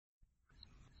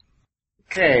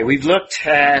Okay, we've looked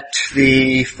at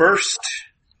the first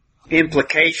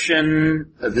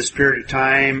implication of this period of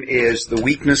time is the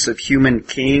weakness of human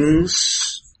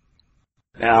kings.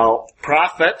 Now,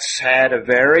 prophets had a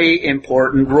very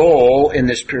important role in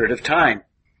this period of time.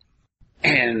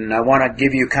 And I want to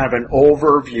give you kind of an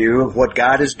overview of what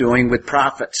God is doing with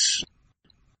prophets.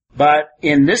 But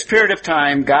in this period of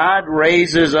time, God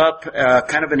raises up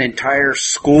kind of an entire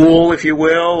school, if you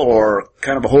will, or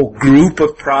kind of a whole group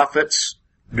of prophets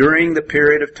during the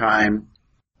period of time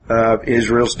of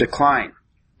Israel's decline.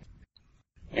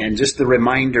 And just the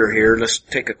reminder here, let's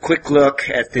take a quick look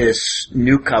at this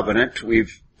new covenant.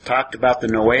 We've talked about the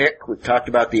Noahic, we've talked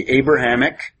about the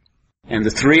Abrahamic, and the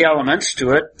three elements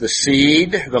to it, the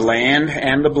seed, the land,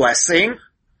 and the blessing.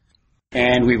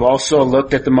 And we've also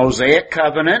looked at the Mosaic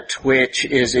covenant, which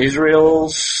is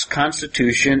Israel's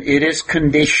constitution. It is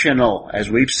conditional, as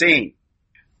we've seen.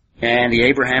 And the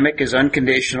Abrahamic is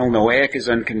unconditional, Noahic is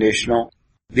unconditional.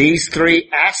 These three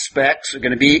aspects are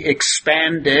going to be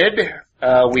expanded.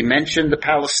 We mentioned the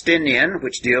Palestinian,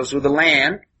 which deals with the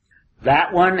land.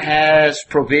 That one has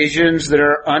provisions that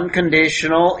are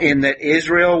unconditional in that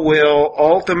Israel will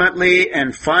ultimately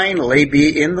and finally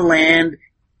be in the land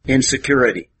in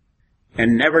security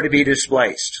and never to be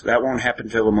displaced. That won't happen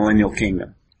till the millennial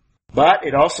kingdom. But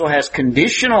it also has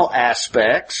conditional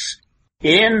aspects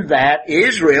in that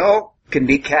Israel can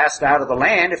be cast out of the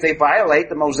land if they violate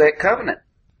the Mosaic covenant.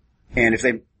 And if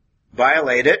they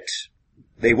violate it,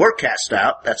 they were cast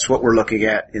out. That's what we're looking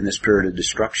at in this period of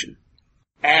destruction.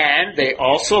 And they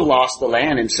also lost the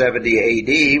land in 70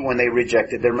 AD when they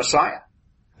rejected their Messiah.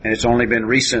 And it's only been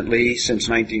recently, since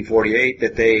 1948,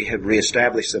 that they have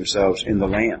reestablished themselves in the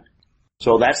land.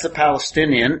 So that's the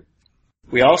Palestinian.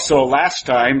 We also last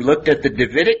time looked at the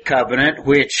Davidic covenant,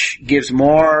 which gives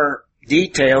more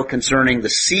detail concerning the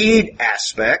seed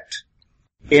aspect,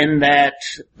 in that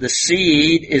the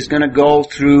seed is going to go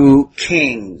through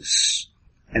kings,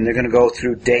 and they're going to go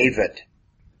through David.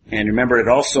 And remember, it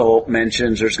also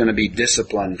mentions there's going to be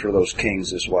discipline for those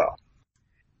kings as well.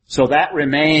 So that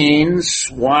remains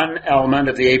one element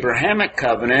of the Abrahamic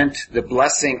covenant, the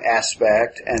blessing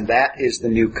aspect, and that is the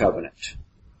new covenant.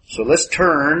 So let's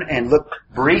turn and look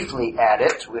briefly at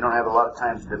it. We don't have a lot of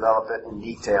time to develop it in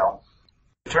detail.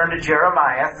 Turn to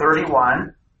Jeremiah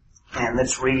 31, and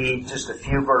let's read just a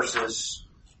few verses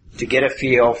to get a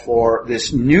feel for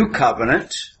this new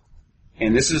covenant.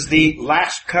 And this is the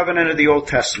last covenant of the Old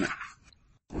Testament.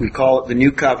 We call it the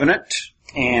New Covenant.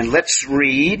 And let's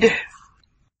read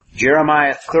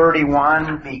Jeremiah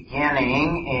 31,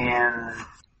 beginning in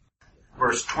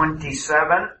verse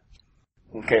 27.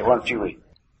 Okay, why don't you read?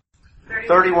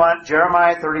 31,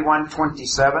 Jeremiah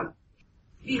 31:27.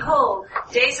 Behold,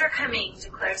 days are coming,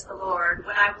 declares the Lord,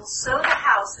 when I will sow the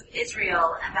house of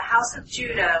Israel and the house of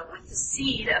Judah with the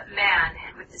seed of man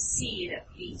and with the seed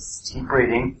of beast. Keep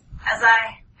reading. As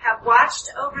I have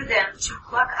watched over them to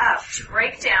pluck up, to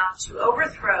break down, to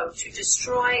overthrow, to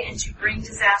destroy, and to bring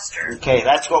disaster. Okay,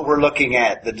 that's what we're looking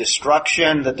at. The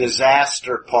destruction, the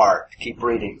disaster part. Keep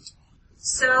reading.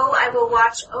 So I will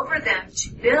watch over them to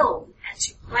build and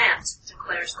to plant,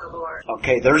 declares the Lord.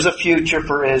 Okay, there's a future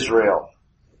for Israel.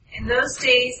 In those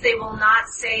days they will not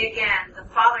say again, the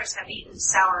fathers have eaten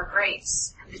sour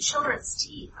grapes, and the children's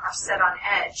teeth are set on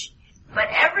edge. But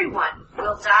everyone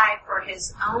will die for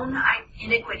his own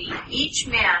iniquity. Each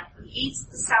man who eats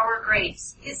the sour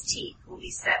grapes, his teeth will be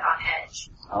set on edge.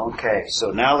 Okay,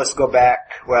 so now let's go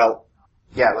back.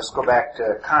 Let's go back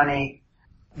to Connie.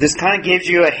 This kind of gives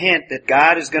you a hint that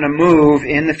God is going to move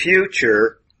in the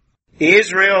future.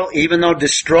 Israel, even though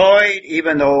destroyed,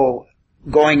 even though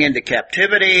going into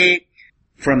captivity,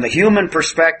 from the human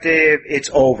perspective, it's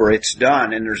over, it's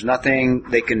done, and there's nothing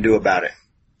they can do about it.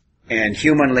 And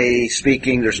humanly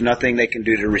speaking, there's nothing they can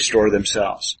do to restore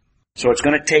themselves. So it's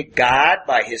going to take God,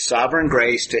 by His sovereign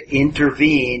grace, to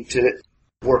intervene to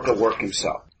work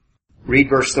himself. Read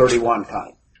verse 31,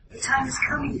 Connie. The time is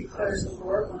coming, declares the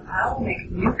Lord, when I will make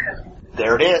a new covenant.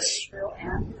 There it is. Israel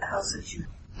and the house of Judah.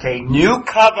 Okay, new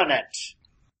covenant.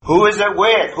 Who is it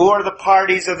with? Who are the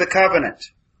parties of the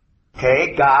covenant?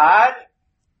 Okay, God.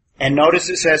 And notice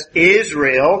it says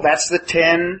Israel, that's the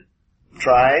 10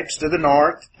 tribes to the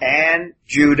north, and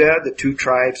Judah, the 2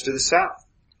 tribes to the south.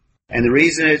 And the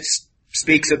reason it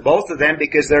speaks of both of them,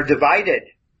 because they're divided.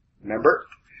 Remember?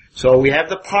 So we have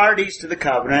the parties to the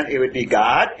covenant. It would be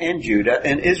God and Judah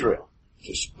and Israel.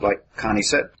 Just like Connie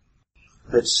said.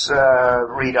 Let's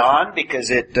read on,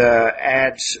 because it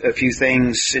adds a few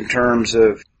things in terms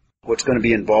of what's going to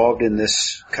be involved in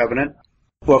this covenant.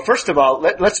 Well, first of all,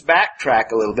 let's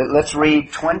backtrack a little bit. Let's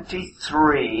read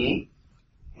 23,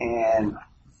 and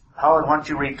Helen, why don't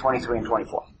you read 23 and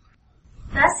 24?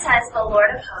 Thus says the Lord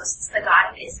of hosts, the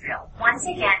God of Israel, once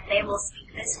again they will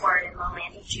speak this word in the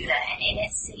land of Judah and in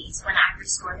its cities when I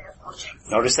restore their fortunes.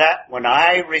 Notice that? When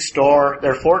I restore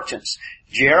their fortunes.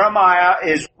 Jeremiah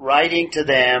is writing to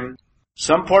them.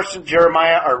 Some portions of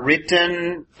Jeremiah are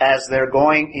written as they're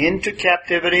going into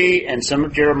captivity, and some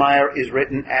of Jeremiah is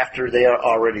written after they are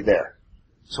already there.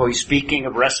 So he's speaking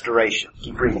of restoration.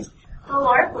 Keep reading. The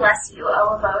Lord bless you,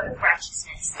 O abode of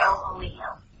righteousness, O holy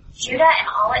hill. Judah and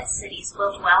all its cities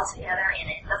will dwell together in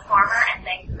it, the farmer and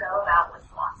they who go about with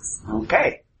flocks.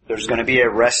 Okay. There's going to be a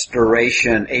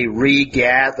restoration, a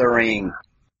regathering.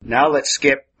 Now let's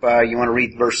skip, you want to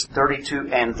read verse 32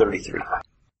 and 33.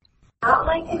 Not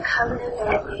like the covenant that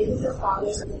I made with the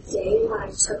fathers on the day when I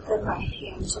took them by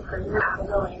hand to bring them out of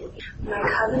the land. My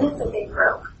covenant that they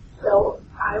broke, though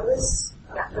I was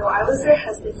their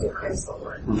husband, declares the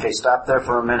Lord. Okay, stop there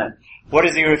for a minute. What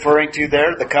is he referring to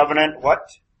there? The covenant, what?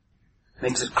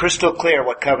 Makes it crystal clear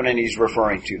what covenant he's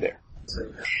referring to there.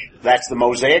 That's the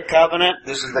Mosaic covenant.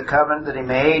 This is the covenant that he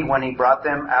made when he brought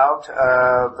them out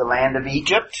of the land of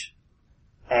Egypt.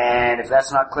 And if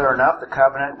that's not clear enough, the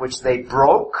covenant which they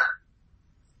broke,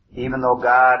 even though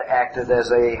God acted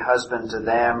as a husband to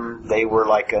them, they were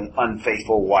like an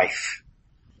unfaithful wife.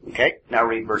 Okay, now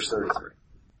read verse 33.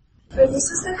 For this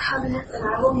is the covenant that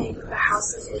I will make with the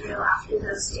house of Israel after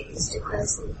those days,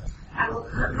 declares the Lord. I will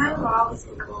put my law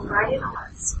within them, I will write it on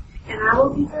hearts, and I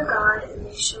will be their God, and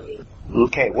they shall be.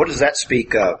 Okay, what does that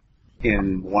speak of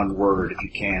in one word, if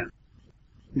you can?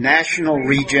 National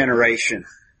regeneration.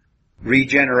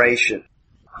 Regeneration.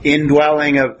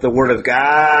 Indwelling of the Word of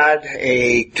God,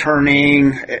 a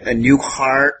turning, a new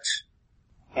heart.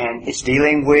 And it's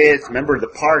dealing with, remember, the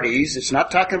parties. It's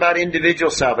not talking about individual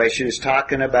salvation. It's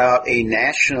talking about a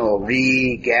national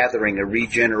regathering, a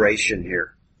regeneration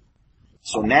here.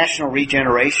 So national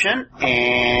regeneration,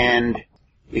 and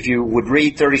if you would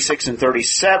read 36 and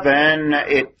 37,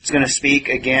 it's going to speak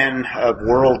again of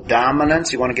world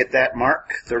dominance. You want to get that,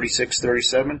 Mark? 36,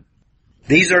 37.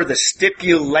 These are the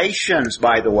stipulations,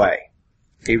 by the way.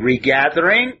 A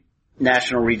regathering,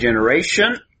 national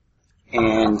regeneration,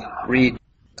 and read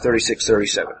 36,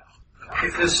 37.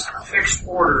 If this fixed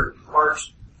order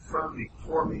departs from me,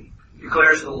 for me,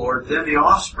 declares the Lord, then the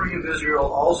offspring of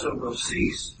Israel also will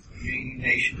cease, being a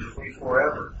nation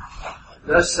forever.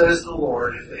 Thus says the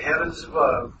Lord, if the heavens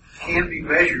above can be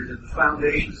measured and the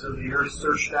foundations of the earth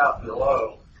searched out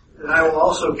below, then I will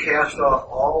also cast off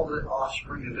all the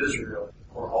offspring of Israel,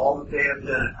 for all that they have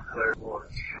done, declares the Lord.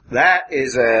 That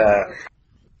is a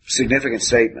significant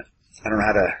statement. I don't know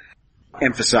how to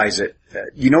emphasize it.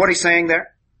 You know what he's saying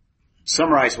there?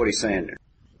 Summarize what he's saying there.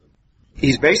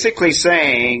 He's basically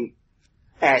saying,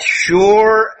 as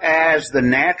sure as the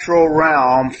natural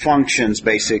realm functions,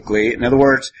 basically, in other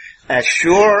words, as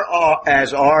sure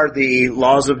as are the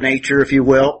laws of nature, if you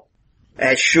will,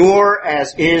 as sure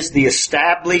as is the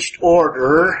established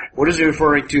order, what is he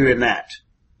referring to in that?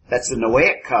 That's the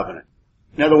Noahic covenant.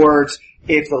 In other words,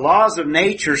 if the laws of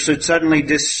nature should suddenly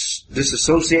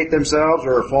disassociate themselves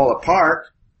or fall apart,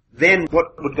 then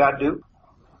what would God do?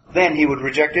 Then he would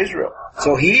reject Israel.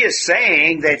 So he is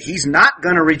saying that he's not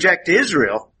going to reject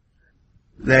Israel,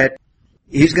 that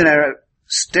he's going to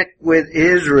stick with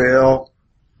Israel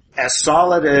as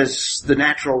solid as the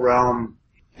natural realm,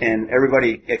 and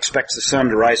everybody expects the sun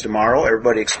to rise tomorrow.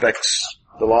 Everybody expects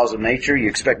the laws of nature. You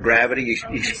expect gravity.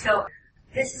 So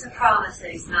this is a promise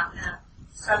that he's not going to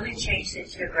suddenly change the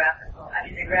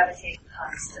the gravitation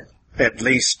constant. At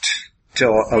least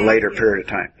till a later period of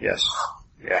time. Yes.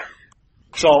 Yeah.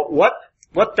 So what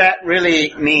that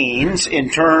really means in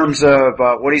terms of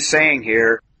what he's saying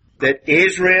here, that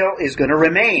Israel is going to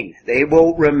remain. They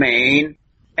will remain.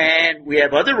 And we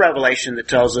have other revelation that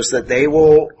tells us that they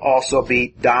will also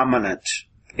be dominant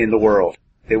in the world.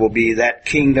 They will be that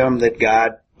kingdom that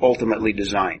God ultimately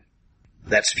designed.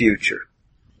 That's future.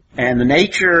 And the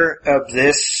nature of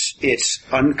this, it's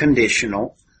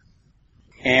unconditional.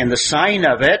 And the sign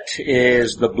of it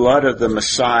is the blood of the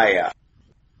Messiah.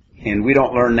 And we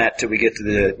don't learn that till we get to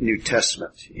the New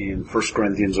Testament. In 1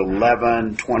 Corinthians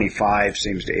 11:25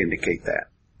 seems to indicate that.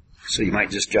 So you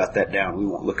might just jot that down. We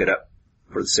won't look it up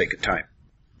for the sake of time.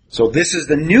 So this is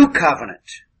the new covenant.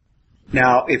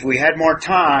 Now, if we had more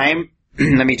time,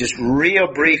 let me just real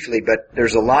briefly, but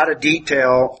there's a lot of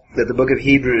detail that the book of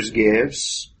Hebrews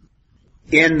gives,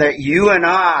 in that you and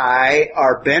I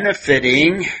are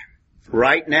benefiting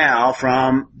right now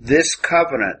from this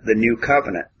covenant, the new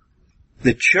covenant.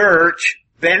 The church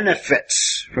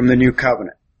benefits from the new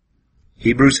covenant.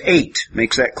 Hebrews 8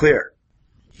 makes that clear.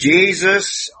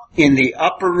 Jesus in the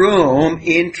upper room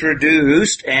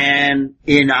introduced and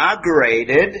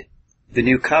inaugurated the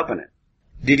new covenant.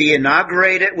 Did he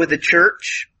inaugurate it with the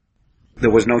church? There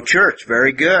was no church.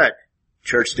 Very good.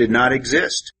 Church did not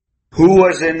exist. Who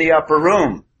was in the upper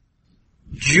room?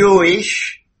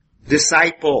 Jewish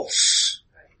disciples.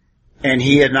 And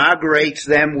he inaugurates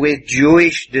them with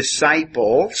Jewish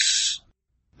disciples.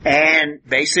 And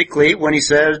basically, when he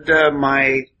said,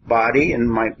 my body and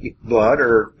my blood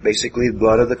are basically the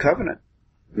blood of the covenant.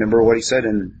 Remember what he said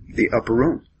in the upper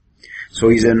room. So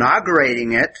he's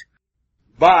inaugurating it.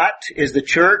 But is the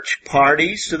church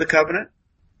parties to the covenant?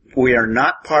 We are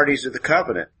not parties to the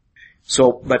covenant.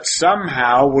 So, but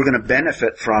somehow we're going to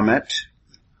benefit from it.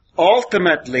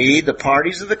 Ultimately, the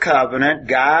parties of the covenant,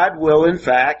 God will in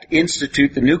fact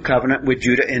institute the new covenant with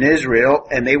Judah and Israel,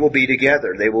 and they will be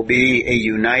together. They will be a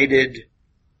united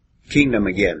kingdom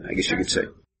again, I guess you could say.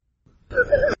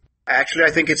 Actually,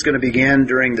 I think it's going to begin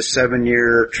during the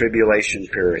 7-year tribulation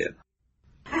period.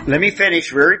 Let me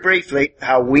finish very briefly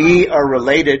how we are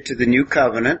related to the new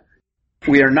covenant.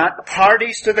 We are not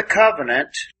parties to the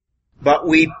covenant, but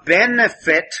we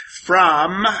benefit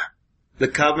from the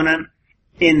covenant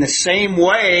in the same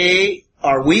way.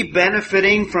 Are we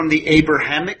benefiting from the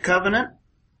Abrahamic covenant?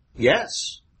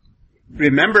 Yes.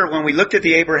 Remember, when we looked at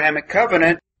the Abrahamic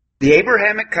covenant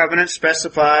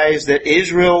specifies that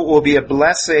Israel will be a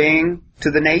blessing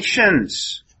to the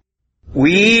nations.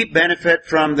 We benefit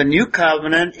from the new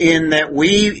covenant in that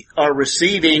we are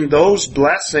receiving those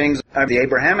blessings of the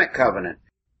Abrahamic covenant.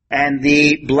 And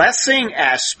the blessing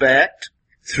aspect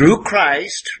through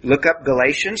Christ, look up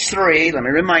Galatians 3. Let me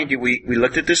remind you, we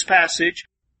looked at this passage.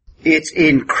 It's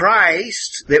in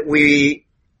Christ that we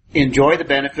enjoy the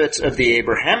benefits of the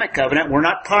Abrahamic covenant. We're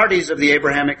not parties of the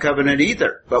Abrahamic covenant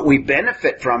either, but we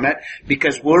benefit from it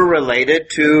because we're related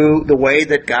to the way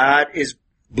that God is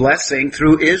blessing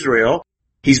through Israel.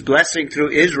 He's blessing through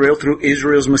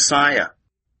Israel's Messiah.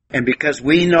 And because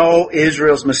we know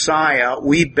Israel's Messiah,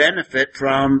 we benefit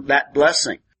from that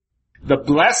blessing. The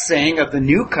blessing of the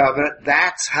new covenant,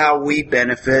 that's how we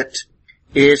benefit,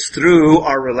 is through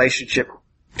our relationship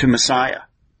to Messiah.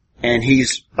 And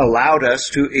He's allowed us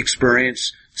to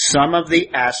experience some of the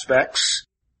aspects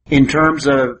in terms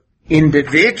of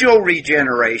individual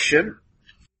regeneration.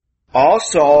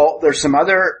 Also, there's some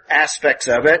other aspects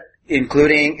of it,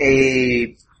 including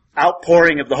a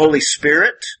outpouring of the Holy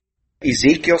Spirit.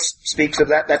 Ezekiel speaks of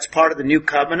that. That's part of the new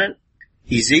covenant.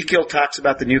 Ezekiel talks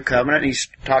about the new covenant. He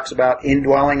talks about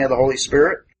indwelling of the Holy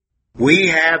Spirit. We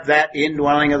have that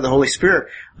indwelling of the Holy Spirit.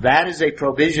 That is a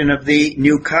provision of the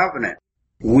new covenant.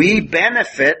 We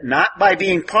benefit not by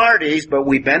being parties, but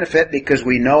we benefit because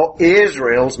we know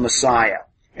Israel's Messiah.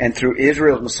 And through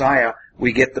Israel's Messiah,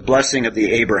 we get the blessing of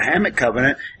the Abrahamic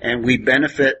covenant, and we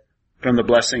benefit from the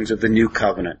blessings of the new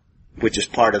covenant, which is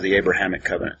part of the Abrahamic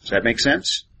covenant. Does that make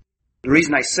sense? The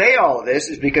reason I say all of this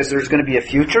is because there's going to be a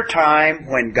future time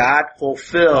when God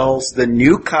fulfills the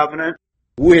new covenant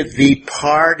with the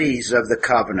parties of the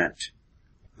covenant.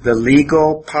 The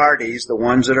legal parties, the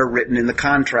ones that are written in the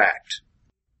contract.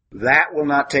 That will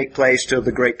not take place till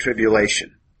the Great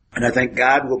Tribulation. And I think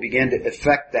God will begin to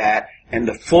effect that, and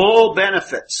the full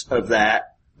benefits of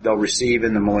that they'll receive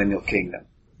in the millennial kingdom.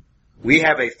 We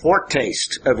have a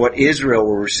foretaste of what Israel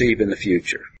will receive in the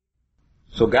future.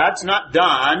 So God's not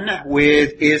done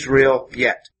with Israel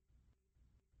yet.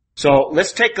 So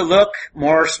let's take a look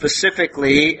more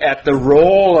specifically at the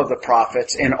role of the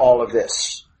prophets in all of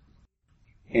this.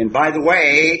 And by the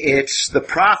way, it's the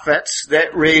prophets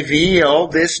that reveal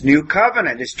this new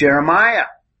covenant. It's Jeremiah.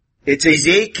 It's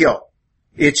Ezekiel.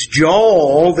 It's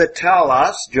Joel that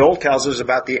Joel tells us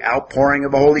about the outpouring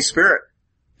of the Holy Spirit.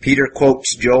 Peter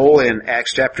quotes Joel in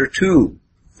Acts chapter 2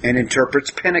 and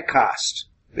interprets Pentecost.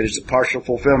 It is a partial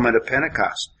fulfillment of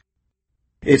Pentecost.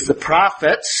 It's the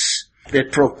prophets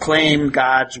that proclaim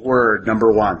God's word,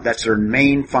 number one. That's their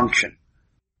main function.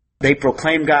 They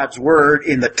proclaim God's word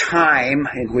in the time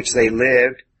in which they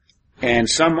lived, and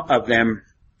some of them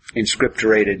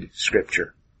inscripturated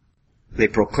Scripture. They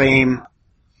proclaim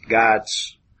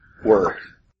God's word.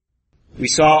 We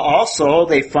saw also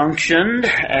they functioned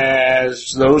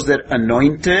as those that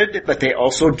anointed, but they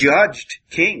also judged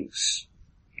kings.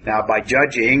 Now, by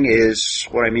judging is,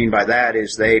 what I mean by that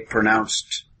is they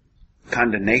pronounced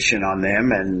condemnation on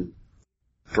them. And,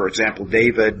 for example,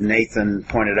 Nathan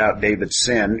pointed out David's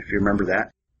sin, if you remember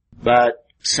that. But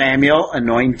Samuel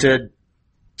anointed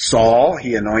Saul.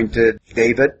 He anointed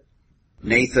David.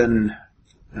 Nathan,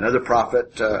 another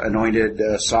prophet, anointed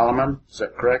Solomon. Is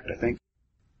that correct, I think?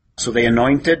 So they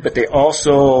anointed, but they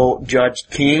also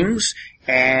judged kings.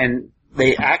 And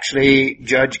they actually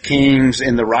judge kings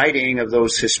in the writing of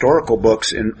those historical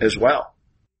books as well.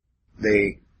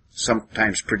 They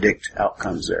sometimes predict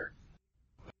outcomes there.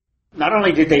 Not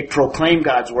only did they proclaim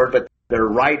God's word, but they're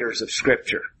writers of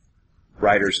Scripture.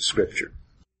 Writers of Scripture.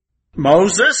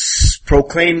 Moses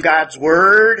proclaimed God's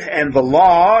word, and the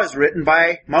law is written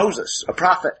by Moses, a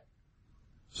prophet.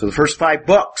 So the first 5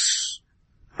 books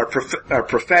are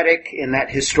prophetic in that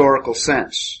historical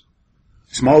sense.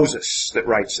 It's Moses that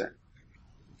writes them.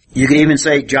 You could even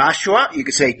say Joshua, you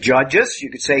could say Judges, you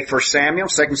could say 1 Samuel,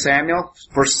 2 Samuel,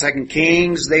 1st, 2nd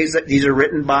Kings. These are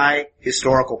written by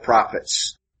historical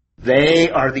prophets. They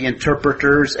are the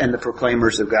interpreters and the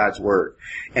proclaimers of God's word.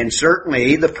 And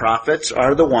certainly the prophets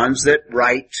are the ones that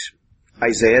write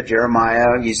Isaiah,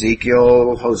 Jeremiah,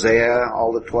 Ezekiel, Hosea,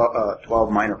 all the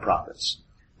 12 minor prophets.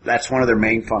 That's one of their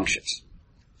main functions.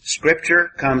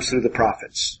 Scripture comes through the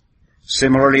prophets.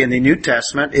 Similarly, in the New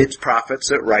Testament, it's prophets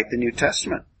that write the New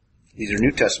Testament. These are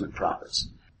New Testament prophets.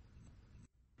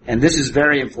 And this is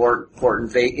very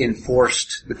important. They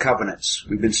enforced the covenants.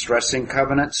 We've been stressing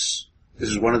covenants. This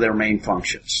is one of their main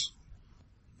functions.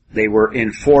 They were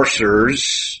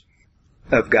enforcers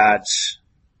of God's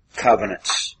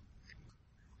covenants.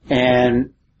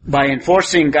 And by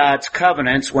enforcing God's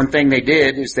covenants, one thing they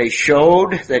did is they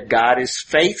showed that God is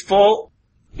faithful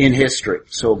in history.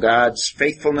 So God's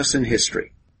faithfulness in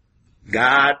history.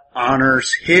 God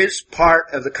honors His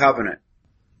part of the covenant.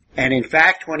 And in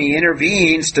fact, when He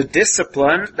intervenes to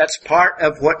discipline, that's part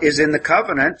of what is in the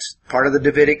covenant, part of the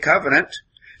Davidic covenant.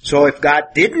 So if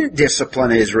God didn't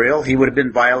discipline Israel, He would have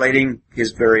been violating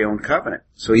His very own covenant.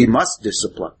 So He must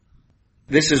discipline.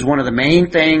 This is one of the main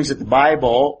things that the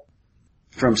Bible,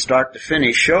 from start to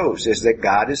finish, shows, is that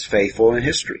God is faithful in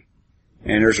history.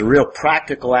 And there's a real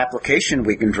practical application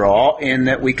we can draw in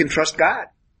that we can trust God.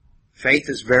 Faith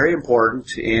is very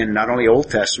important in not only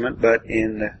Old Testament, but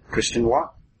in the Christian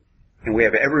walk. And we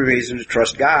have every reason to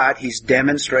trust God. He's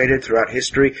demonstrated throughout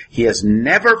history. He has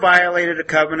never violated a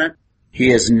covenant. He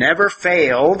has never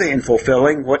failed in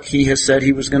fulfilling what He has said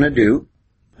He was going to do.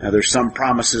 Now, there's some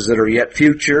promises that are yet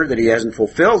future that He hasn't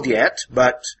fulfilled yet,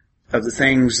 but of the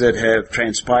things that have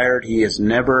transpired, He has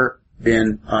never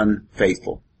been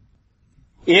unfaithful.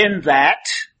 In that,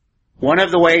 one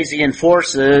of the ways He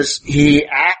enforces, He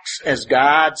acts as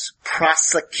God's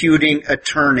prosecuting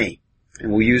attorney.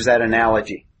 And we'll use that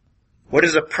analogy. What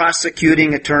does a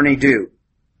prosecuting attorney do?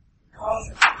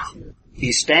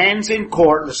 He stands in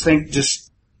court. Let's think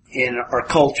just in our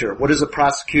culture. What does a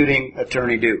prosecuting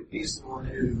attorney do? He's the one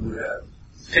who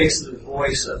takes the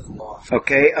voice of the law.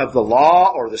 Okay, of the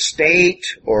law or the state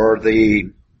or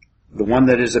the one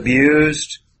that is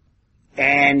abused.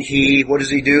 And what does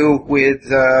he do with,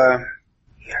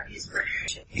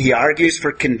 he argues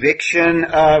for conviction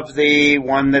of the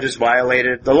one that has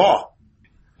violated the law.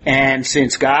 And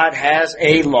since God has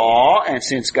a law, and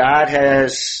since God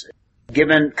has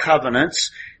given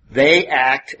covenants, they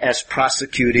act as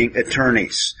prosecuting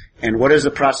attorneys. And what does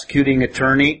a prosecuting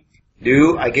attorney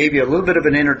do? I gave you a little bit of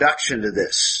an introduction to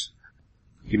this.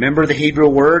 You remember the Hebrew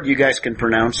word? You guys can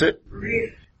pronounce it.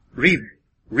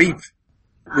 Rev.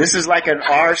 This is like an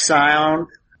R sound.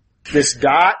 This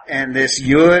dot and this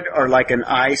yud are like an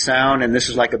I sound, and this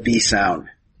is like a B sound.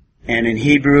 And in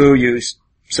Hebrew, you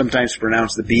sometimes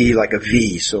pronounce the B like a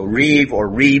V. So rev or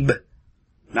reb,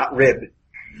 not rib.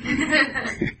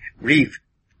 Rev.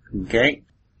 Okay?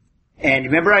 And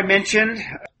remember I mentioned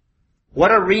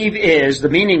what a rev is, the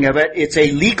meaning of it, it's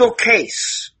a legal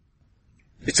case.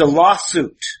 It's a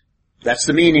lawsuit. That's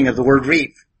the meaning of the word rev.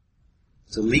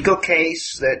 It's a legal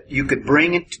case that you could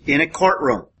bring it in a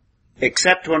courtroom.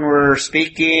 Except when we're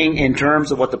speaking in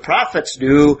terms of what the prophets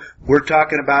do, we're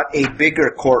talking about a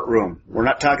bigger courtroom. We're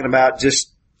not talking about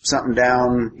just something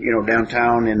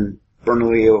downtown in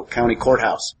Bernalillo County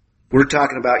Courthouse. We're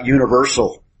talking about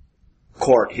universal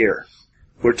court here.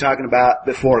 We're talking about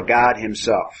before God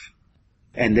Himself.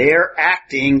 And they're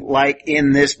acting like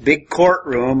in this big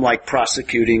courtroom like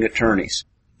prosecuting attorneys.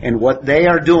 And what they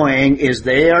are doing is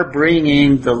they are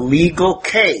bringing the legal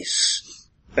case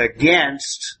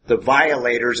against the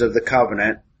violators of the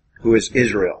covenant, who is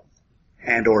Israel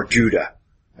and or Judah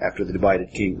after the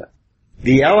divided kingdom.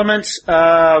 The elements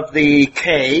of the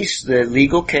case, the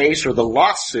legal case or the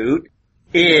lawsuit,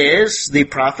 is the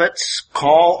prophets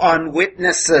call on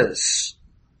witnesses.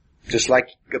 Just like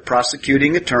a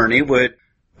prosecuting attorney would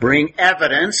bring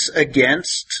evidence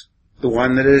against the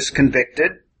one that is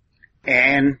convicted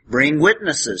and bring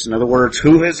witnesses. In other words,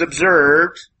 who has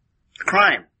observed the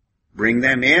crime? Bring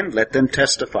them in, let them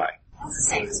testify. That's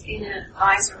the same as being an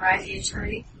advisor, right, the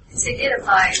attorney? Because they did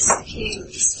advise the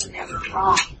kings when they were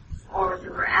wrong or they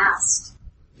were asked.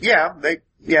 Yeah,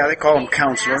 they call them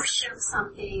counselors. Ask them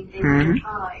something, they Mhm.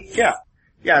 advise.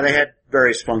 Yeah, they had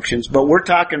various functions, but we're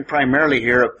talking primarily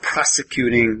here of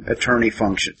prosecuting attorney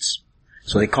functions.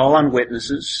 So they call on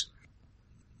witnesses.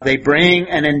 They bring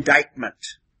an indictment.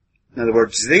 In other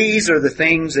words, these are the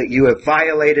things that you have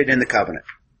violated in the covenant.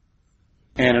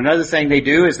 And another thing they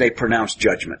do is they pronounce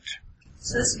judgment.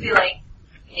 So this would be like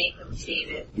Nathan with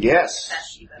David. Yes.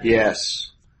 Bathsheba.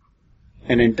 Yes.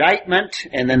 An indictment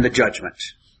and then the judgment.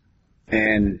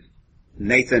 And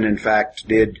Nathan, in fact,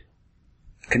 did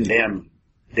condemn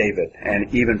David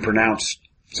and even pronounced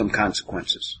some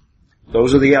consequences.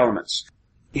 Those are the elements.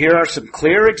 Here are some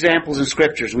clear examples in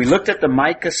scriptures. We looked at the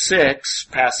Micah 6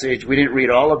 passage. We didn't read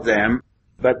all of them,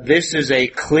 but this is a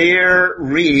clear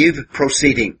reeve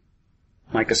proceeding.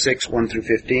 Micah 6, 1 through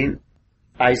 15.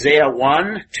 Isaiah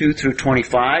 1, 2 through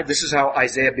 25. This is how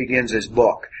Isaiah begins his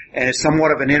book. And it's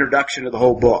somewhat of an introduction to the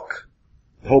whole book.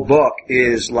 The whole book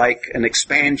is like an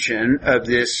expansion of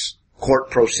this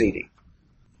court proceeding.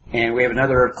 And we have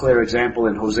another clear example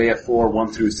in Hosea 4,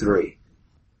 1 through 3.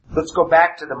 Let's go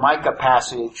back to the Micah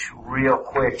passage real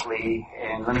quickly,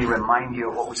 and let me remind you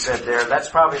of what we said there. That's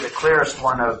probably the clearest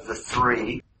one of the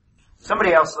three.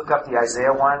 Somebody else look up the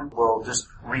Isaiah one. We'll just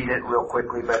read it real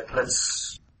quickly, but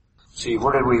let's see,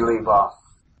 where did we leave off?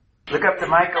 Look up the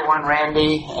Micah one,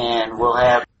 Randy, and we'll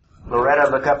have Loretta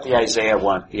look up the Isaiah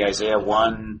one. The Isaiah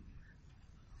one.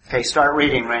 Okay, start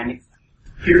reading, Randy.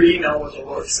 Hear ye now what the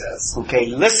Lord says. Okay,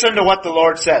 listen to what the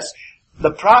Lord says.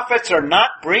 The prophets are not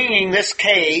bringing this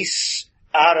case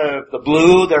out of the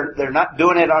blue. They're not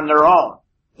doing it on their own.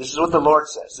 This is what the Lord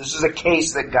says. This is a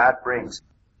case that God brings.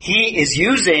 He is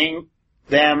using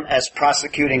them as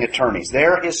prosecuting attorneys.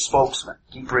 They're His spokesman.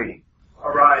 Keep reading.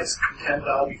 Arise, contend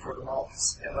thou before the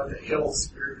mountains, and let the hills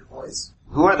hear your voice.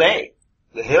 Who are they?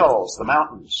 The hills, the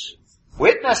mountains.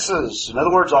 Witnesses. In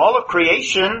other words, all of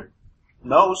creation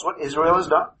knows what Israel has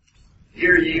done.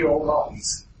 Hear ye, O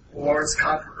mountains, the Lord's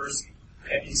controversy,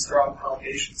 and ye strong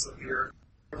foundations of the earth.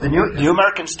 The New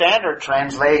American Standard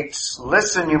translates,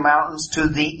 listen, you mountains, to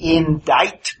the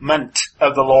indictment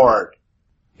of the Lord.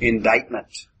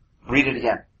 Indictment. Read it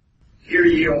again. Hear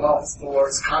ye, O mountains, the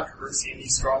Lord's controversy, and ye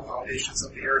strong foundations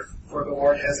of the earth. For the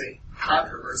Lord has a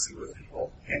controversy with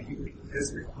people, and he with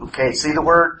Israel. Okay, see the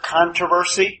word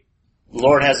controversy? The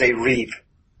Lord has a reeve.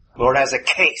 The Lord has a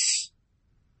case.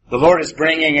 The Lord is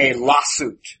bringing a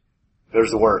lawsuit.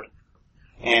 There's the word.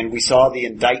 And we saw the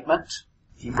indictment.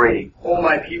 Keep reading. O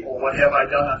my people, what have I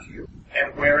done unto you?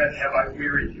 And wherein have I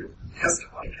wearied you?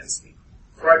 Testify against me.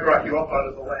 For I brought you up out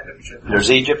of the land of Egypt.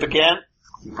 There's Egypt again.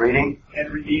 Keep reading.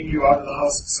 And redeemed you out of the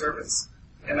house of servants.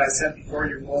 And I sent before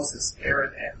you Moses,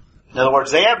 Aaron, and... In other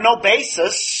words, they have no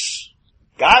basis.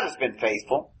 God has been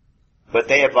faithful, but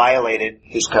they have violated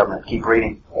His covenant. Keep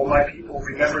reading. O my people,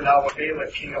 remember now what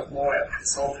Balak, king of Moab,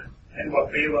 consulted, and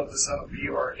what Balaam, the son of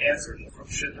Beor, answered him from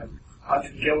Shittim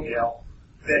unto Gilgal,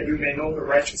 that you may know the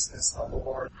righteousness of the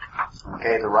Lord.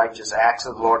 Okay, the righteous acts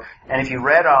of the Lord. And if you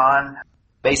read on,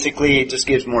 basically it just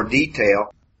gives more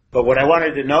detail. But what I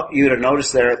wanted you to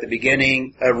notice there at the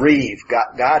beginning, a reeve.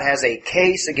 God has a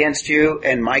case against you,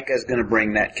 and Micah is going to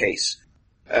bring that case.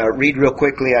 Read real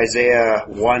quickly Isaiah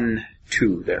 1,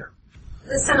 2 there.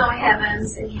 Listen, O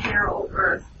heavens, and hear, O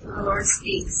earth, when the Lord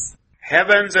speaks.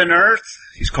 Heavens and earth,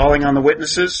 He's calling on the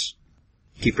witnesses.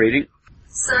 Keep reading.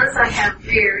 Sons I have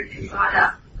reared and brought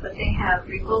up, but they have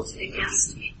revolted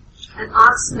against me. An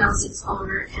ox knows its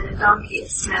owner, and a donkey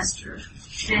its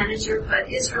manager,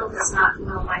 but Israel does not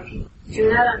know my people.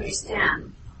 Do not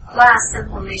understand. Alas,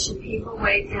 simple nation, people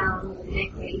weighed down with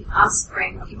iniquity,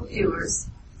 offspring of evildoers,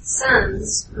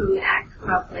 sons who act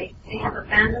corruptly. They have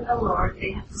abandoned the Lord,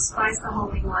 they have despised the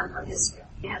Holy One of Israel.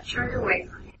 They have turned away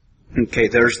from Him. Okay,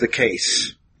 there's the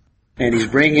case. And he's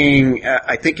bringing,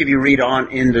 I think if you read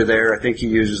on into there, I think he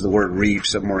uses the word reeve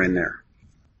somewhere in there.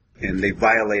 And they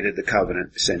violated the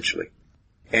covenant, essentially.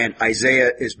 And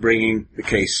Isaiah is bringing the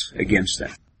case against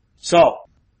them. So,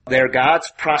 they're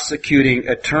God's prosecuting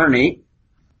attorney.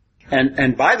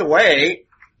 And by the way,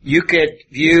 you could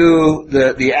view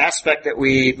the aspect that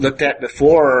we looked at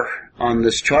before on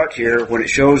this chart here, when it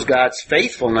shows God's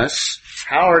faithfulness,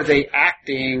 how are they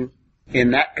acting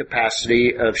in that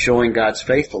capacity of showing God's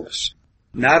faithfulness?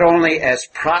 Not only as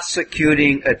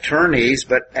prosecuting attorneys,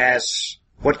 but as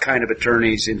what kind of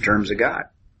attorneys in terms of God?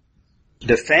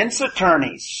 Defense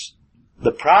attorneys.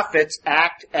 The prophets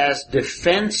act as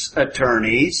defense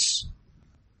attorneys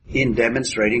in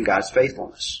demonstrating God's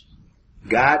faithfulness.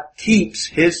 God keeps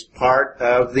His part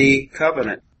of the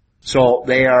covenant. So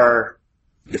they are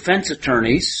defense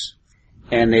attorneys,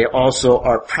 and they also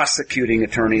are prosecuting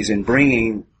attorneys in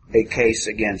bringing a case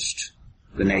against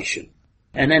the nation.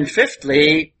 And then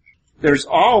fifthly, there's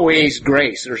always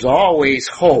grace. There's always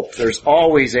hope. There's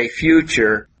always a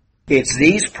future. It's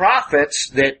these prophets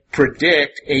that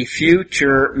predict a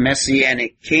future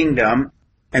messianic kingdom.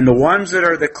 And the ones that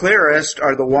are the clearest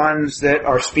are the ones that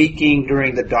are speaking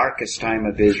during the darkest time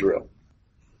of Israel.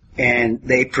 And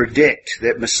they predict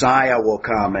that Messiah will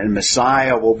come, and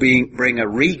Messiah will bring a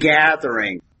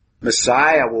regathering.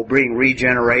 Messiah will bring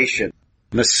regeneration.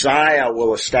 Messiah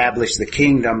will establish the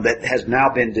kingdom that has now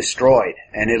been destroyed,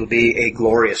 and it'll be a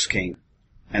glorious kingdom.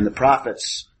 And the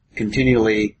prophets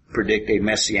continually predict a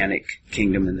messianic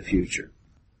kingdom in the future.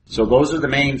 So those are the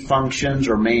main functions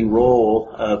or main role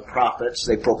of prophets.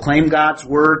 They proclaim God's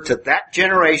word to that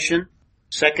generation.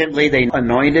 Secondly, they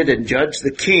anointed and judged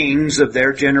the kings of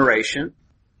their generation.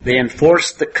 They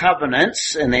enforced the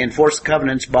covenants, and they enforced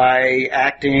covenants by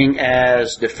acting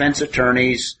as defense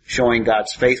attorneys, showing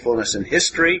God's faithfulness in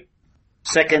history.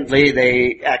 Secondly,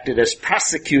 they acted as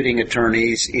prosecuting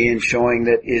attorneys in showing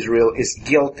that Israel is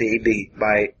guilty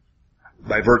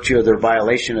by virtue of their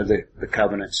violation of the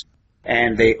covenants.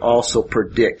 And they also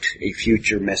predict a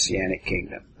future messianic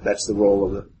kingdom. That's the role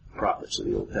of the prophets of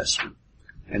the Old Testament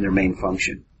and their main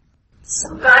function.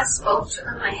 So God spoke to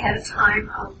them ahead of time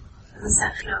of the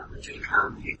section of which would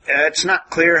come. It's not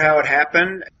clear how it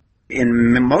happened.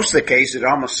 In most of the cases, it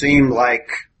almost seemed like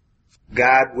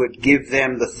God would give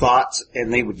them the thoughts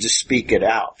and they would just speak it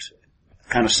out,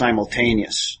 kind of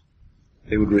simultaneous.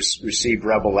 They would receive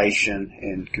revelation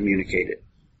and communicate it.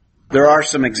 There are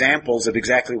some examples of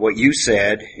exactly what you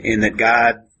said, in that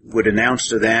God would announce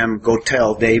to them, go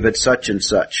tell David such and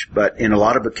such. But in a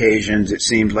lot of occasions, it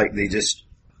seems like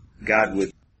God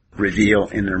would reveal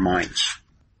in their minds.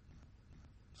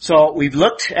 So we've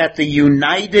looked at the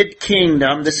united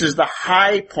kingdom. This is the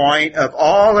high point of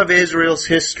all of Israel's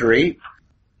history.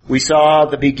 We saw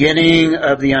the beginning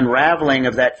of the unraveling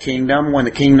of that kingdom when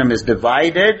the kingdom is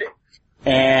divided,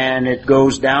 and it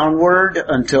goes downward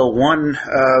until one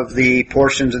of the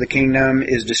portions of the kingdom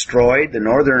is destroyed, the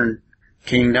northern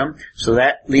kingdom. So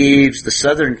that leaves the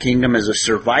southern kingdom as a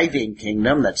surviving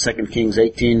kingdom. That's 2 Kings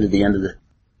 18 to the end of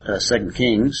the 2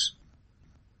 Kings.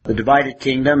 The divided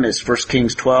kingdom is 1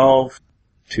 Kings 12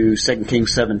 to 2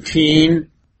 Kings 17.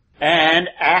 And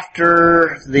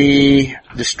after the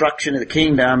destruction of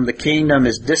the kingdom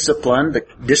is disciplined, the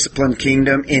disciplined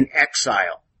kingdom in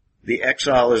exile. The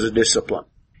exile is a discipline.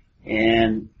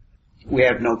 And we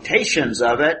have notations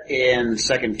of it in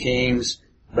 2 Kings,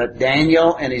 but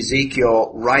Daniel and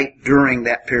Ezekiel write during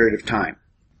that period of time.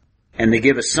 And they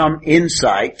give us some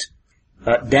insight.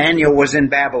 Daniel was in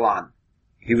Babylon.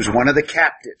 He was one of the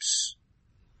captives.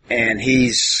 And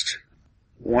he's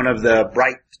one of the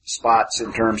bright spots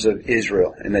in terms of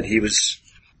Israel, in that he was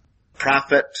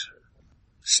prophet,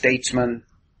 statesman,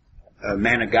 a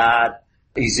man of God.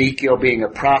 Ezekiel being a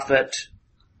prophet,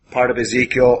 part of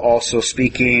Ezekiel also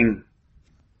speaking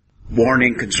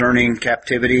warning concerning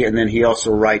captivity, and then he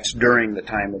also writes during the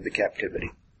time of the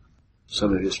captivity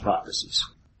some of his prophecies.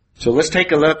 So let's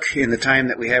take a look in the time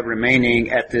that we have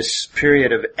remaining at this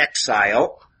period of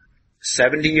exile,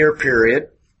 70-year period,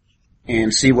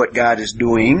 and see what God is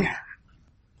doing.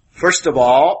 First of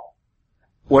all,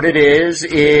 what it is,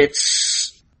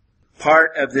 it's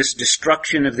part of this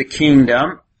destruction of the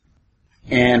kingdom.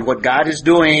 And what God is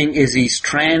doing is He's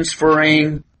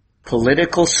transferring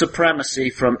political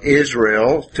supremacy from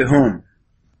Israel to whom?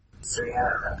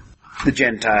 Syria. The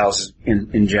Gentiles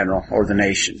in general, or the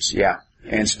nations, yeah.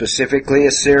 And specifically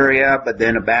Assyria, but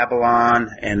then a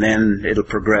Babylon, and then it'll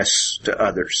progress to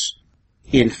others.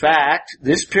 In fact,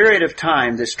 this period of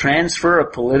time, this transfer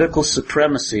of political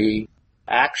supremacy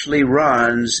actually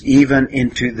runs even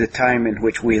into the time in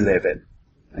which we live in.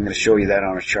 I'm going to show you that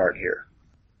on a chart here.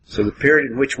 So the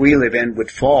period in which we live in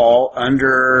would fall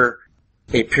under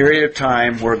a period of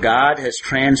time where God has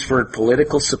transferred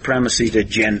political supremacy to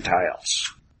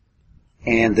Gentiles.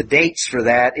 And the dates for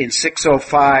that, in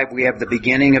 605, we have the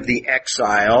beginning of the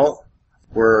exile,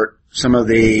 where some of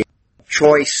the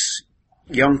choice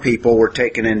young people were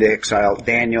taken into exile,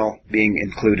 Daniel being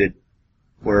included,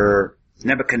 where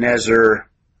Nebuchadnezzar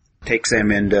takes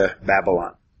them into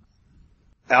Babylon.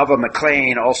 Alva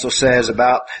McLean also says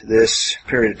about this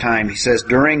period of time, he says,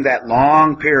 during that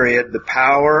long period, the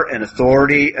power and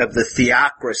authority of the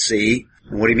theocracy,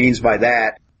 and what he means by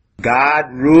that,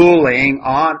 God ruling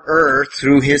on earth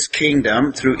through His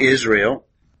kingdom, through Israel.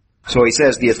 So he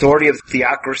says the authority of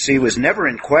theocracy was never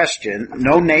in question.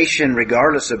 No nation,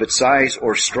 regardless of its size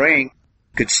or strength,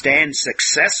 could stand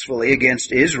successfully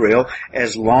against Israel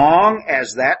as long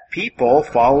as that people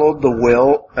followed the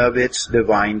will of its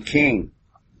divine king.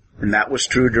 And that was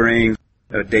true during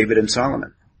David and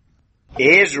Solomon.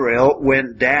 Israel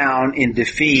went down in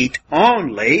defeat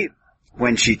only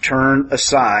when she turned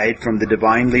aside from the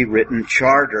divinely written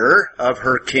charter of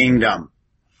her kingdom.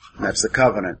 That's the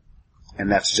covenant.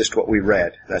 And that's just what we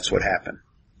read. That's what happened.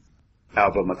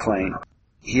 Alva McLean.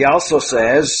 He also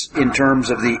says, in terms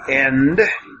of the end,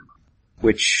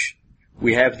 which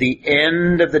we have the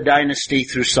end of the dynasty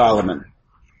through Solomon.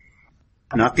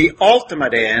 Not the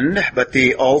ultimate end, but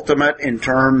the ultimate in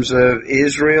terms of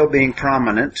Israel being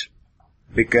prominent,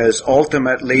 because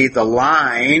ultimately the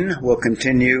line will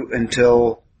continue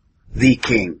until the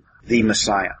king, the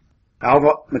Messiah.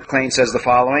 Alva McLean says the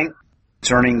following,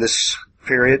 concerning this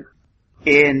period.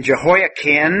 In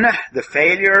Jehoiakim, the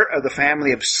failure of the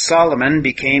family of Solomon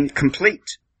became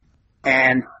complete,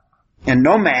 and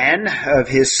no man of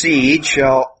his seed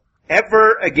shall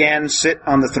ever again sit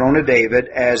on the throne of David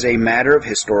as a matter of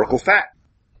historical fact.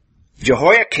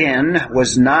 Jehoiakim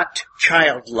was not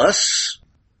childless,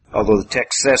 although the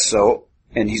text says so,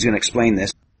 and he's going to explain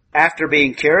this. After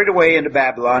being carried away into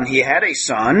Babylon, he had a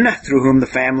son through whom the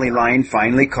family line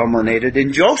finally culminated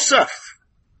in Joseph.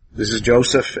 This is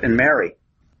Joseph and Mary,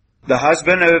 the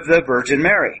husband of the Virgin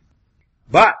Mary.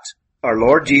 But our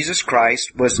Lord Jesus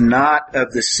Christ was not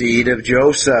of the seed of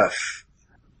Joseph.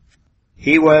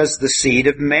 He was the seed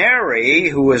of Mary,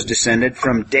 who was descended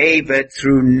from David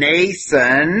through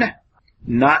Nathan,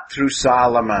 not through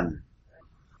Solomon.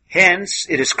 Hence,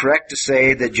 it is correct to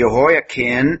say that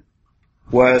Jehoiakim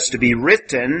was to be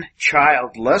written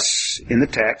childless in the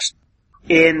text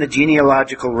in the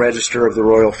genealogical register of the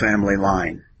royal family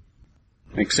line.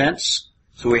 Make sense?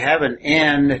 So we have an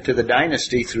end to the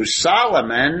dynasty through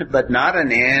Solomon, but not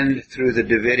an end through the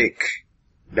Davidic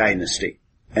dynasty.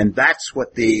 And that's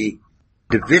what the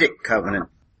Davidic covenant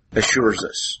assures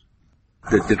us.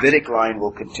 The Davidic line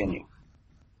will continue.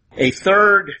 A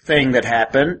third thing that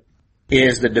happened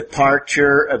is the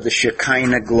departure of the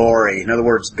Shekinah glory. In other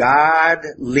words, God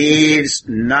leaves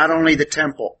not only the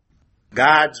temple,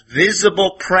 God's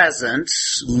visible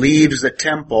presence leaves the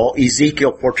temple.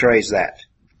 Ezekiel portrays that.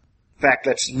 In fact,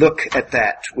 let's look at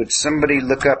that. Would somebody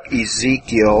look up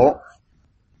Ezekiel?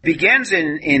 It begins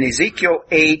in Ezekiel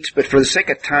 8, but for the sake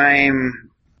of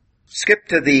time, skip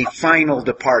to the final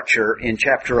departure in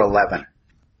chapter 11.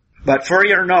 But for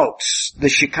your notes, the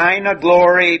Shekinah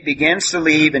glory begins to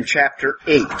leave in chapter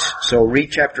 8. So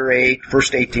read chapter 8,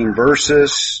 first 18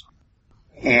 verses.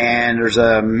 And there's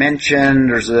a mention,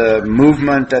 there's a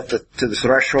movement to the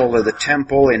threshold of the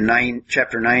temple in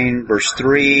chapter 9, verse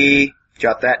 3.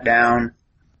 Jot that down.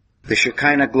 The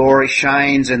Shekinah glory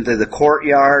shines into the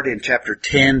courtyard in chapter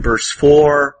 10, verse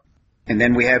 4. And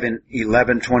then we have in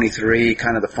 11:23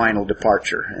 kind of the final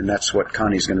departure. And that's what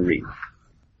Connie's going to read.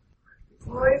 The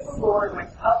glory of the Lord went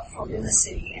up from in the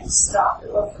city and stopped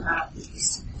above the mountain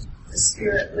east. The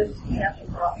Spirit lifted me up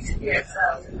and brought me to the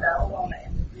exiles in Babylonia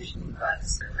and the vision by the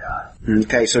Spirit of God.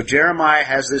 Okay, so Jeremiah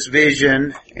has this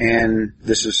vision, and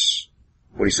this is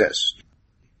what he says.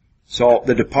 So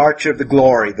the departure of the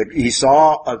glory, he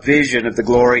saw a vision of the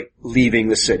glory leaving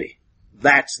the city.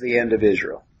 That's the end of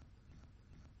Israel.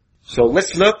 So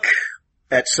let's look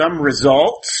at some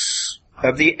results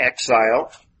of the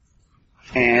exile.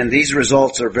 And these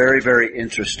results are very, very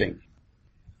interesting.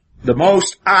 The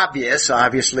most obvious,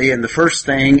 obviously, and the first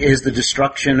thing is the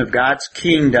destruction of God's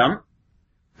kingdom.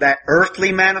 That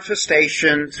earthly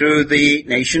manifestation through the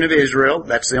nation of Israel,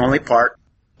 that's the only part.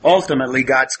 Ultimately,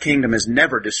 God's kingdom is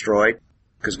never destroyed,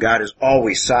 because God is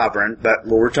always sovereign. But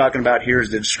what we're talking about here is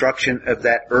the destruction of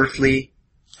that earthly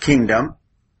kingdom.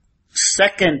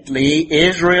 Secondly,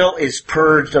 Israel is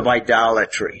purged of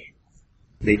idolatry.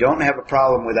 They don't have a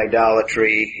problem with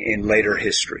idolatry in later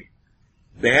history.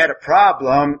 They had a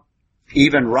problem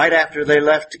even right after they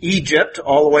left Egypt,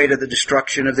 all the way to the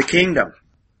destruction of the kingdom.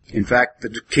 In fact,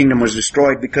 the kingdom was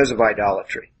destroyed because of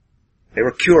idolatry. They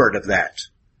were cured of that.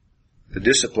 The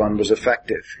discipline was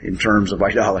effective in terms of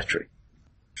idolatry.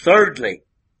 Thirdly,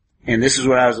 and this is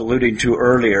what I was alluding to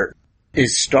earlier,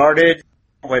 is started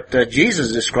what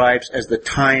Jesus describes as the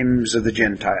times of the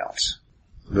Gentiles.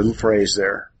 Little phrase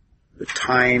there. The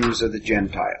times of the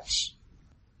Gentiles.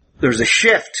 There's a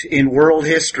shift in world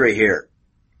history here,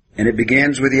 and it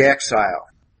begins with the exile.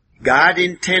 God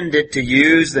intended to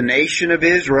use the nation of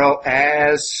Israel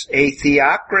as a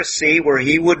theocracy where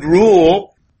He would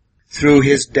rule through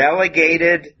His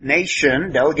delegated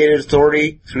nation, delegated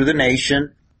authority through the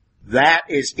nation. That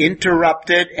is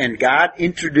interrupted, and God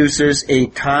introduces a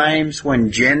times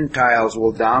when Gentiles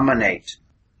will dominate.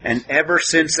 And ever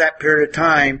since that period of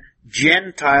time,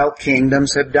 Gentile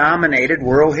kingdoms have dominated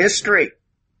world history.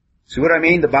 See what I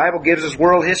mean? The Bible gives us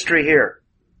world history here.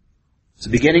 It's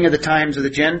the beginning of the times of the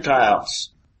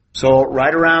Gentiles. So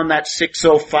right around that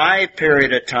 605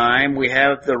 period of time, we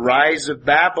have the rise of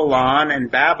Babylon,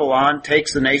 and Babylon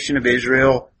takes the nation of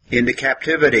Israel into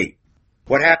captivity.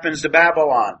 What happens to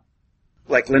Babylon?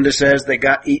 Like Linda says, they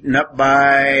got eaten up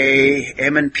by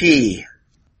M&P,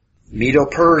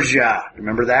 Medo-Persia.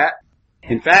 Remember that?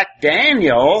 In fact,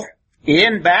 Daniel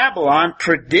in Babylon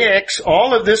predicts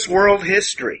all of this world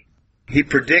history. He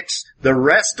predicts the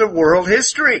rest of world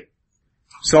history.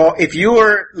 So if you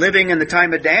were living in the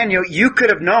time of Daniel, you could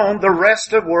have known the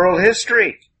rest of world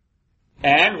history.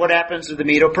 And what happens to the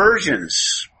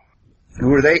Medo-Persians? Who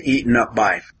were they eaten up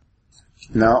by?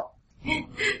 No.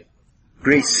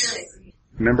 Greece.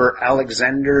 Remember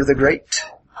Alexander the Great?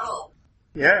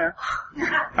 Yeah.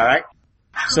 All right.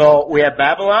 So we have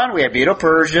Babylon, we have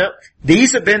Medo-Persia.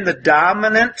 These have been the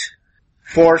dominant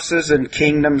forces and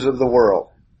kingdoms of the world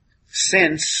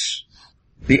since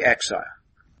the exile.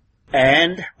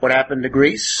 And what happened to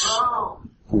Greece?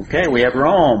 Okay, we have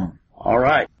Rome. All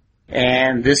right.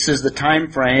 And this is the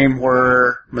time frame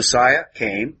where Messiah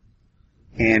came.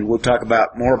 And we'll talk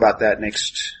about more about that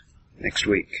next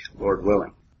week, Lord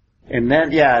willing. And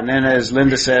then as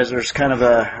Linda says, there's kind of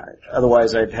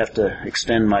otherwise I'd have to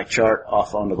extend my chart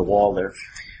off onto the wall there.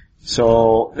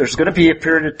 So there's going to be a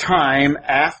period of time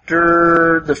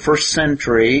after the first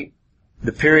century,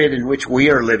 the period in which we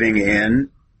are living in,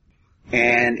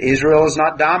 and Israel is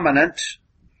not dominant,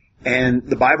 and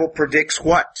the Bible predicts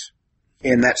what?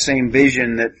 In that same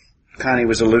vision that Connie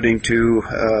was alluding to,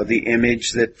 the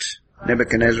image that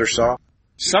Nebuchadnezzar saw.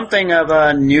 Something of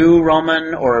a new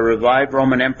Roman or a revived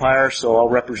Roman Empire, so all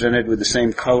represented with the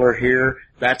same color here.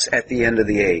 That's at the end of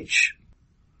the age.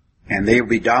 And they will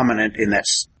be dominant in that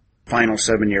final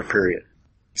 7-year period.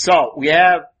 So we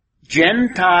have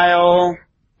Gentile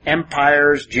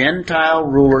empires, Gentile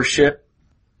rulership.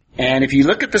 And if you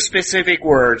look at the specific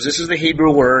words, this is the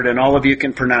Hebrew word, and all of you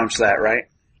can pronounce that, right?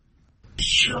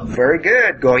 Very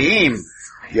good. Goyim.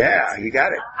 Yeah, you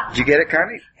got it. Did you get it,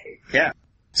 Connie? Yeah.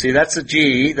 See, that's a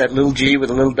G, that little G with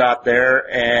a little dot there,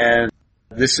 and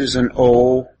this is an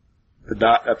O. The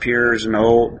dot up here is an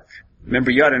O.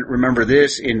 Remember, you ought to remember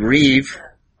this in Reeve,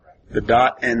 the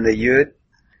dot and the Yud.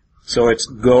 So it's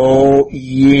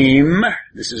Goyim.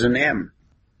 This is an M.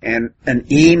 And an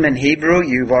Im in Hebrew,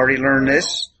 you've already learned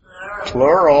this.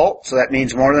 Plural, so that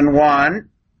means more than one.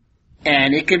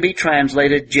 And it can be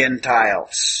translated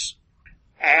Gentiles.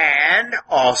 And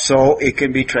also it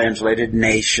can be translated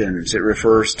nations. It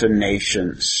refers to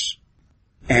nations.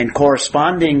 And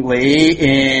correspondingly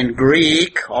in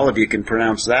Greek, all of you can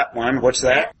pronounce that one. What's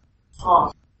that?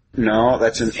 No,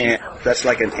 that's an N. That's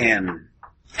like an N.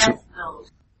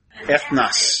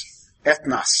 Ethnos.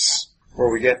 Ethnos.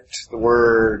 Where we get the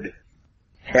word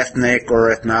ethnic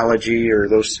or ethnology or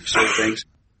those sort of things.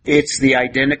 It's the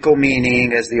identical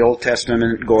meaning as the Old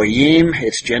Testament Goyim.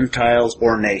 It's Gentiles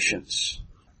or nations.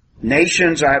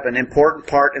 Nations have an important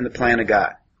part in the plan of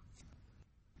God.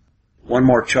 One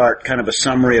more chart, kind of a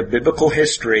summary of biblical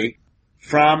history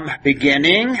from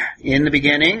beginning, in the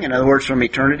beginning, in other words, from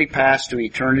eternity past to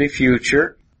eternity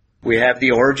future. We have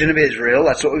the origin of Israel.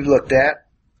 That's what we've looked at.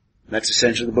 That's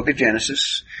essentially the book of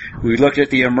Genesis. We looked at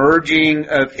the emerging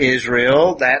of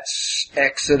Israel. That's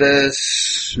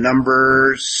Exodus,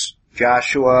 Numbers,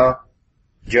 Joshua,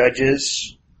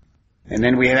 Judges. And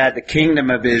then we had the kingdom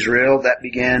of Israel. That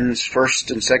begins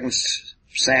 1st and 2nd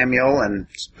Samuel and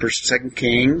 1st and 2nd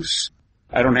Kings.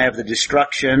 I don't have the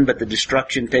destruction, but the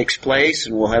destruction takes place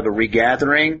and we'll have a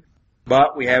regathering.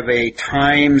 But we have a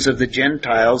times of the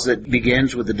Gentiles that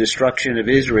begins with the destruction of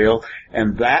Israel,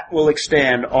 and that will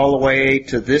extend all the way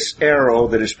to this arrow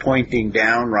that is pointing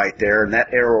down right there, and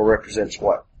that arrow represents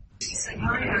what?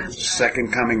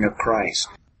 Second coming of Christ.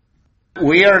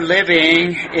 We are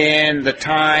living in the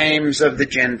times of the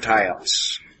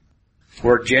Gentiles,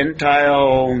 where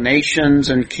Gentile nations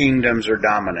and kingdoms are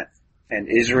dominant, and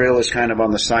Israel is kind of on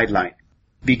the sideline.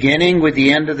 Beginning with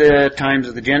the end of the times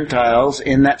of the Gentiles,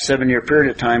 in that 7-year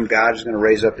period of time, God is going to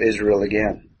raise up Israel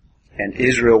again. And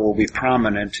Israel will be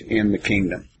prominent in the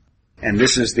kingdom. And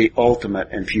this is the ultimate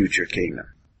and future kingdom.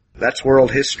 That's world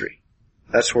history.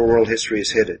 That's where world history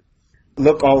is headed.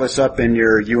 Look all this up in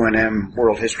your UNM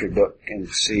world history book and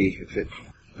see if it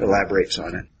elaborates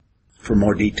on it for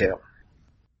more detail.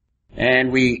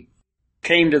 And we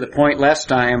came to the point last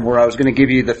time where I was going to give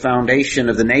you the foundation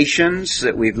of the nations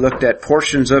that we've looked at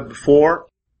portions of before.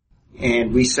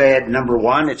 And we said, number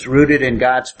one, it's rooted in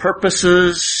God's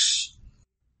purposes.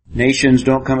 Nations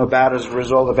don't come about as a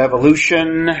result of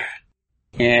evolution.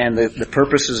 And the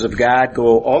purposes of God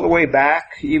go all the way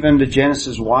back even to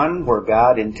Genesis 1, where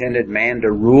God intended man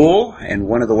to rule. And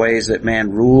one of the ways that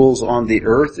man rules on the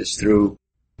earth is through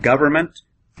government.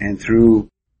 and through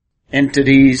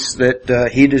entities that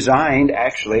he designed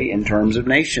actually in terms of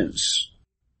nations.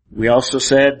 We also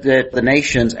said that the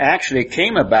nations actually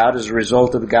came about as a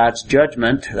result of God's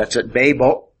judgment. That's at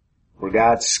Babel, where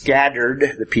God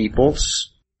scattered the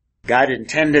peoples. God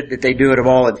intended that they do it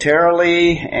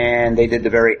voluntarily, and they did the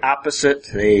very opposite.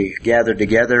 They gathered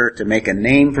together to make a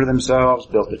name for themselves,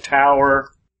 built a tower,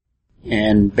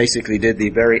 and basically did the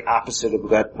very opposite of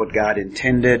what God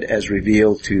intended as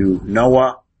revealed to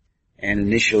Noah and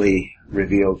initially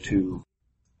revealed to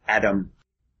Adam.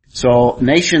 So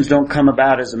nations don't come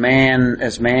about as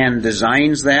man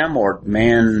designs them or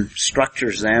man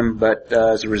structures them, but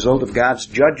as a result of God's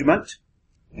judgment,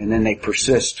 and then they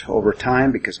persist over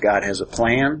time because God has a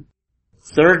plan.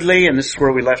 Thirdly, and this is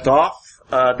where we left off,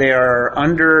 they are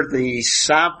under the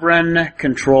sovereign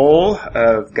control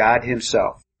of God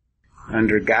himself,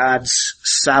 under God's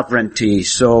sovereignty.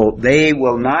 So they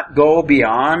will not go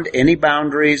beyond any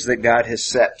boundaries that God has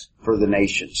set for the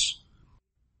nations.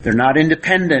 They're not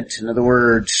independent. In other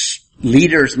words,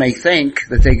 leaders may think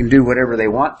that they can do whatever they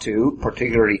want to,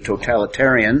 particularly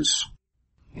totalitarians,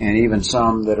 and even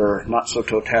some that are not so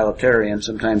totalitarian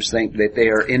sometimes think that they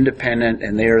are independent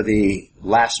and they are the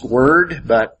last word,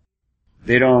 but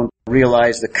they don't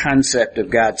realize the concept of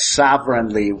God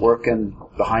sovereignly working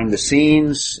behind the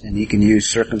scenes, and he can use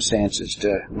circumstances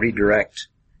to redirect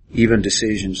even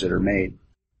decisions that are made.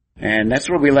 And that's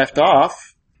where we left off.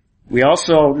 We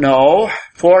also know,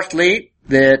 fourthly,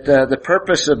 that the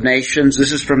purpose of nations,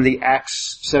 this is from the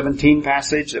Acts 17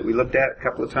 passage that we looked at a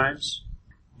couple of times.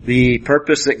 The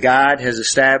purpose that God has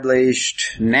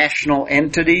established national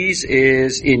entities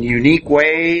is in unique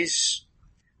ways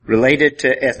related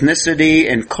to ethnicity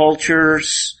and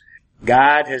cultures.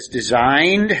 God has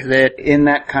designed that in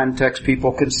that context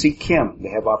people can seek him. They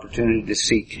have opportunity to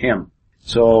seek him.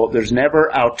 So there's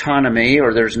never autonomy,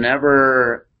 or there's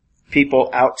never people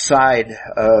outside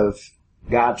of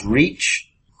God's reach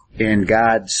and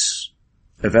God's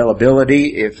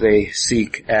availability if they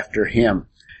seek after him.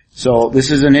 So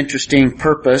this is an interesting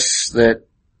purpose that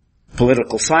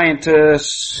political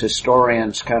scientists,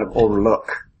 historians kind of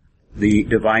overlook, the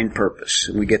divine purpose.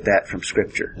 And we get that from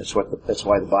Scripture. That's why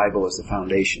the Bible is the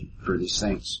foundation for these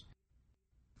things.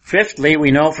 Fifthly,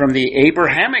 we know from the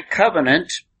Abrahamic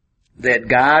covenant that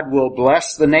God will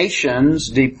bless the nations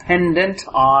dependent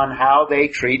on how they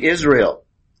treat Israel.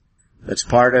 That's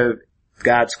part of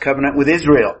God's covenant with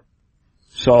Israel.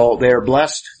 So they are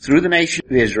blessed through the nation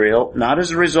of Israel, not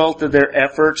as a result of their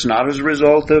efforts, not as a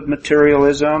result of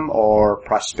materialism or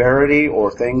prosperity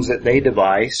or things that they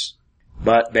devise,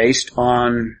 but based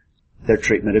on their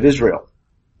treatment of Israel,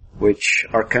 which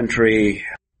our country,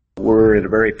 we're in a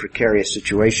very precarious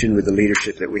situation with the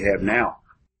leadership that we have now.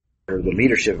 Or the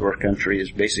leadership of our country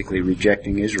is basically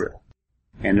rejecting Israel.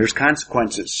 And there's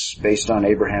consequences based on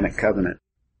Abrahamic covenant.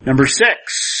 Number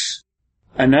 6,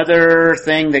 another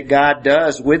thing that God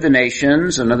does with the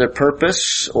nations, another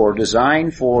purpose or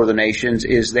design for the nations,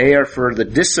 is they are for the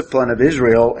discipline of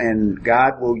Israel, and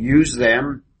God will use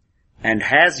them and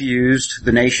has used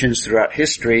the nations throughout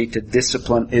history to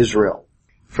discipline Israel.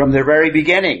 From the very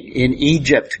beginning, in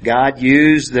Egypt, God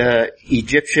used the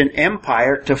Egyptian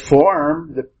empire to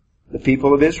form the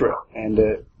people of Israel and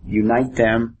to unite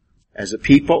them as a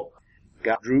people.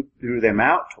 God drew them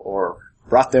out or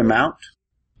brought them out.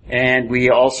 And we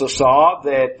also saw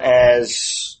that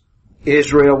as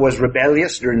Israel was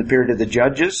rebellious during the period of the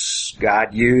Judges,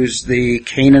 God used the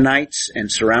Canaanites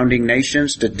and surrounding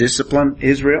nations to discipline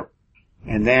Israel.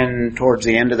 And then towards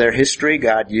the end of their history,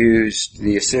 God used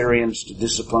the Assyrians to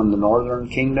discipline the northern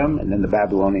kingdom, and then the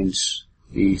Babylonians,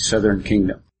 the southern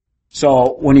kingdom.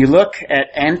 So when you look at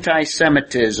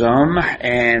anti-Semitism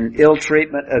and ill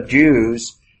treatment of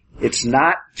Jews, it's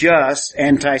not just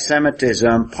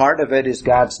anti-Semitism. Part of it is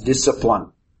God's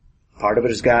discipline. Part of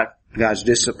it is God's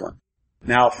discipline.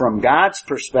 Now, from God's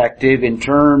perspective, in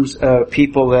terms of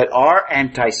people that are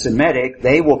anti-Semitic,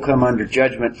 they will come under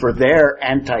judgment for their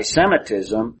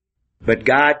anti-Semitism, but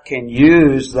God can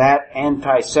use that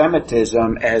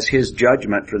anti-Semitism as his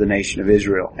judgment for the nation of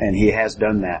Israel, and he has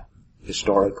done that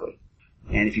historically.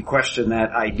 And if you question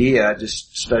that idea,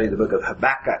 just study the book of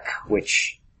Habakkuk,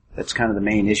 which that's kind of the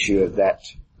main issue of that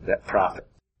prophet.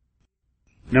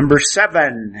 Number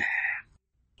 7.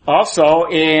 Also,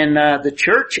 in the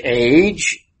church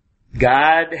age,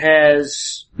 God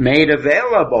has made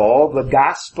available the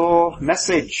gospel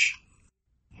message.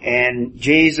 And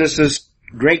Jesus'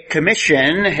 great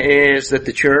commission is that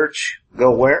the church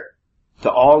go where?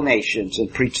 To all nations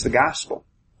and preach the gospel.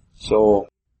 So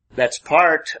that's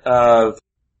part of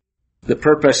the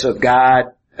purpose of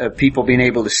God, of people being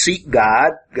able to seek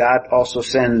God. God also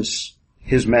sends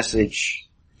his message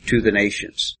to the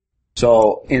nations.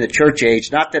 So in the church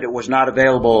age, not that it was not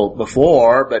available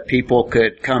before, but people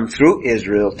could come through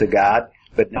Israel to God,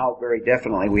 but now very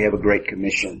definitely we have a great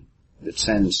commission that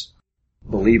sends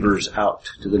believers out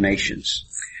to the nations.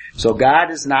 So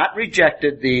God has not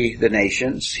rejected the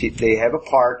nations. They have a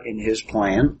part in his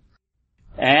plan.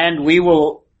 And we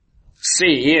will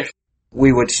see, if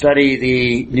we would study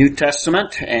the New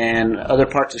Testament and other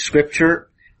parts of Scripture,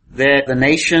 that the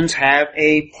nations have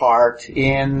a part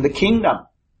in the kingdom.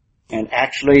 And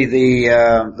actually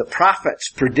the prophets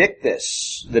predict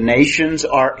this. The nations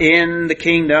are in the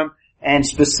kingdom and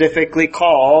specifically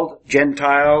called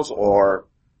Gentiles, or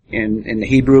in the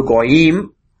Hebrew,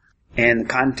 Goyim, and the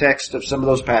context of some of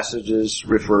those passages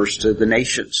refers to the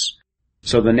nations.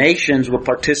 So the nations will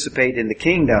participate in the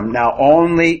kingdom. Now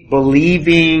only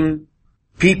believing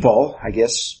people, I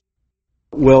guess,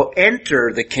 will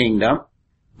enter the kingdom,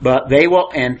 but they will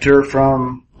enter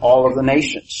from all of the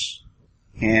nations.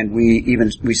 And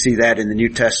we see that in the New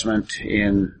Testament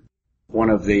in one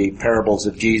of the parables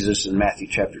of Jesus in Matthew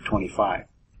chapter 25.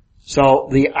 So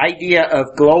the idea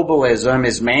of globalism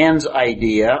is man's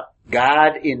idea.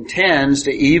 God intends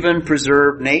to even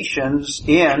preserve nations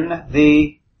in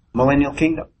the millennial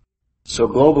kingdom. So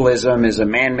globalism is a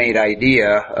man-made idea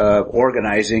of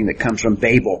organizing that comes from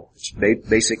Babel. It's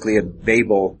basically a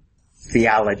Babel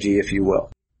theology, if you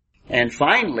will. And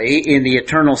finally, in the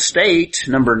eternal state,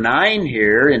 number 9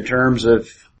 here, in terms of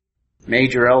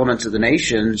major elements of the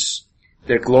nations,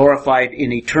 they're glorified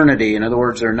in eternity. In other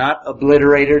words, they're not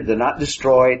obliterated, they're not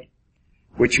destroyed,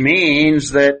 which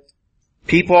means that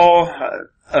people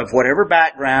of whatever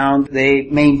background, they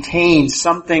maintain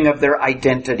something of their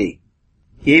identity,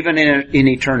 even in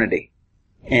eternity.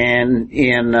 And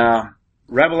in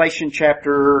Revelation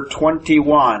chapter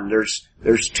 21,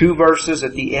 there's 2 verses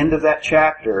at the end of that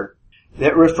chapter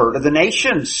that refer to the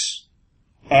nations.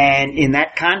 And in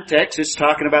that context, it's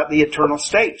talking about the eternal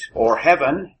state, or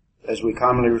heaven, as we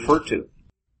commonly refer to.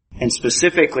 And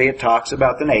specifically, it talks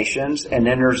about the nations. And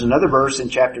then there's another verse in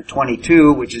chapter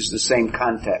 22, which is the same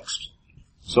context.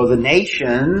 So the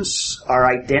nations are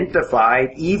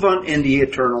identified even in the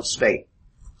eternal state.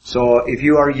 So if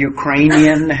you are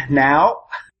Ukrainian now,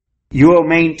 you will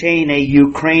maintain a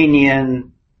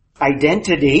Ukrainian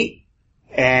identity.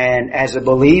 And as a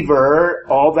believer,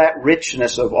 all that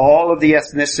richness of all of the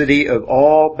ethnicity, of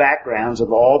all backgrounds,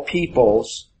 of all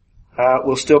peoples,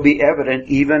 will still be evident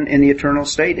even in the eternal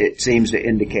state, it seems to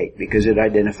indicate, because it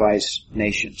identifies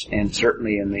nations, and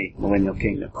certainly in the millennial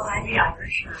kingdom. Will I be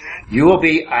Irish or American? You will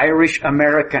be Irish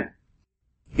American.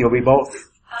 You'll be both.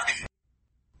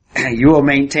 You will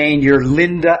maintain your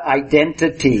Linda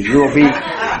identity.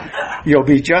 You'll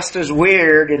be just as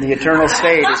weird in the eternal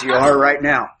state as you are right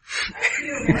now.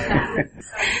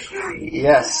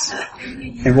 Yes.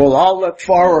 And we'll all look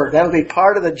forward. That'll be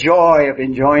part of the joy of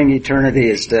enjoying eternity,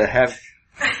 is to have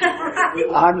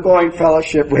ongoing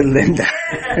fellowship with Linda.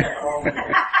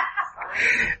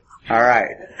 All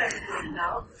right.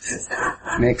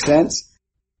 Make sense?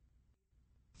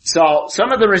 So,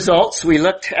 some of the results, we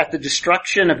looked at the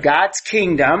destruction of God's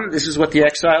kingdom. This is what the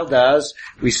exile does.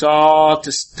 We saw,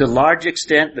 to large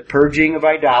extent, the purging of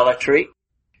idolatry.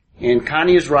 And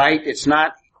Connie is right, it's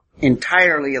not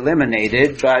entirely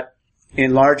eliminated, but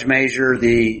in large measure,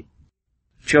 the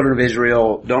children of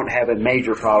Israel don't have a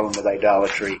major problem with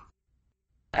idolatry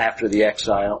after the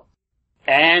exile.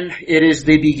 And it is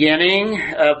the beginning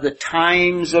of the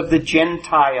times of the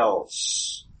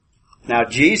Gentiles. Now,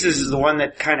 Jesus is the one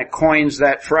that kind of coins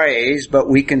that phrase, but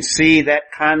we can see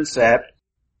that concept.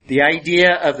 The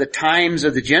idea of the times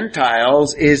of the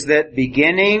Gentiles is that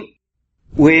beginning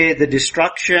with the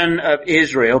destruction of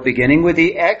Israel, beginning with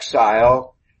the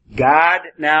exile, God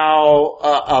now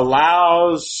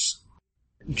allows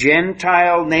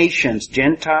Gentile nations,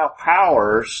 Gentile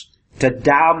powers, to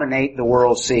dominate the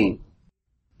world scene.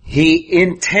 He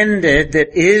intended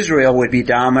that Israel would be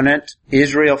dominant.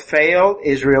 Israel failed.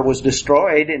 Israel was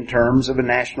destroyed in terms of a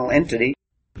national entity.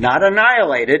 Not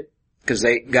annihilated, because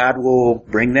God will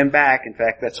bring them back. In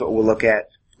fact, that's what we'll look at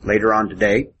later on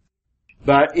today.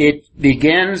 But it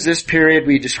begins this period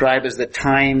we describe as the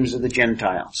times of the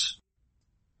Gentiles.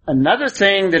 Another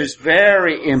thing that is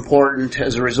very important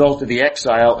as a result of the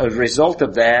exile, as a result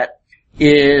of that,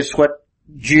 is what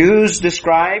Jews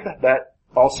describe, but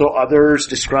also others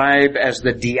describe as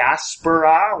the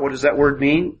diaspora. What does that word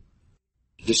mean?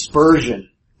 Dispersion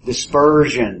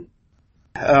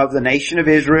of the nation of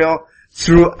Israel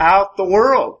throughout the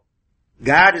world.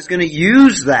 God is going to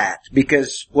use that,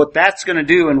 because what that's going to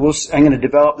do, and I'm going to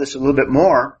develop this a little bit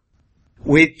more,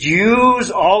 with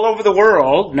Jews all over the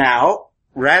world now,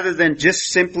 rather than just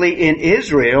simply in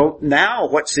Israel, now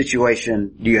what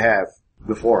situation do you have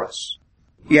before us?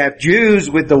 You have Jews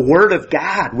with the Word of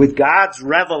God, with God's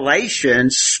revelation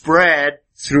spread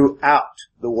throughout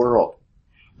the world.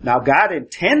 Now God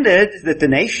intended that the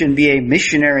nation be a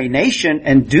missionary nation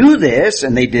and do this,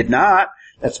 and they did not.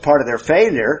 That's part of their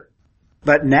failure.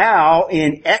 But now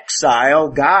in exile,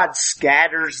 God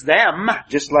scatters them,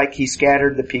 just like He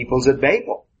scattered the peoples at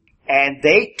Babel. And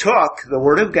they took the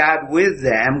Word of God with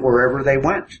them wherever they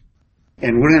went.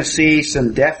 And we're going to see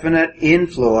some definite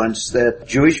influence that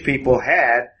Jewish people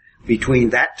had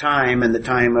between that time and the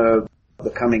time of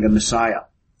the coming of Messiah,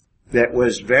 that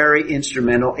was very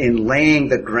instrumental in laying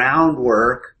the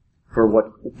groundwork for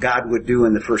what God would do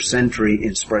in the first century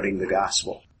in spreading the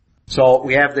gospel. So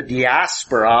we have the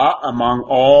diaspora among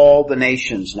all the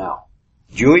nations now.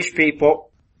 Jewish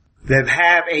people that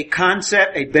have a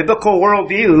concept, a biblical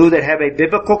worldview, that have a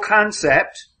biblical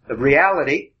concept of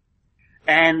reality,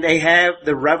 and they have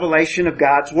the revelation of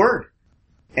God's Word.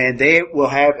 And they will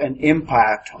have an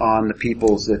impact on the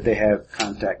peoples that they have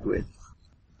contact with.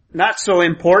 Not so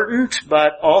important,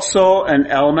 but also an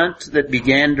element that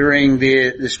began during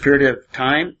this period of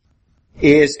time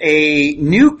is a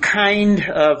new kind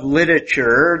of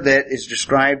literature that is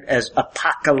described as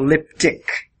apocalyptic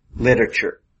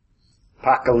literature.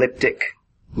 Apocalyptic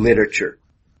literature.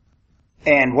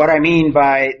 And what I mean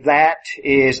by that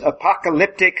is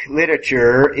apocalyptic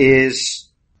literature is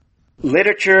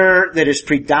literature that is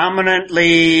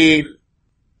predominantly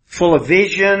full of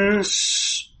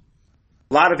visions,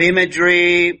 a lot of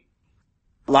imagery,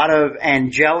 a lot of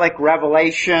angelic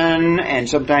revelation, and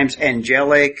sometimes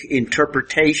angelic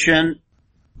interpretation.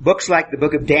 Books like the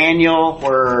book of Daniel,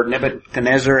 where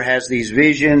Nebuchadnezzar has these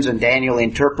visions and Daniel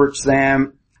interprets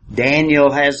them.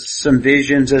 Daniel has some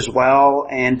visions as well,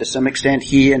 and to some extent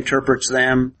he interprets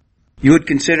them. You would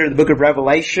consider the book of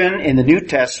Revelation in the New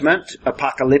Testament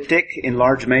apocalyptic in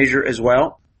large measure as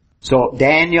well. So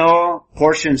Daniel,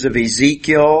 portions of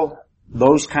Ezekiel,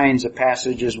 those kinds of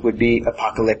passages would be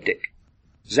apocalyptic.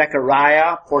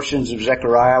 Zechariah, portions of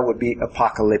Zechariah would be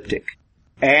apocalyptic.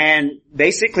 And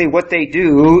basically what they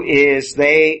do is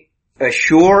they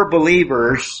assure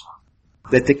believers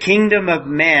that the kingdom of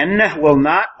men will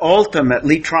not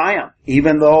ultimately triumph,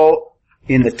 even though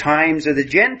in the times of the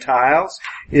Gentiles,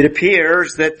 it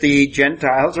appears that the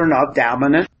Gentiles are now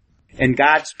dominant and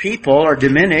God's people are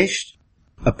diminished.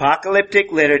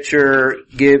 Apocalyptic literature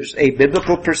gives a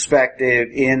biblical perspective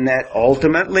in that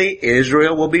ultimately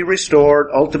Israel will be restored.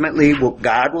 Ultimately,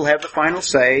 God will have the final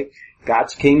say.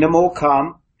 God's kingdom will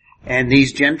come. And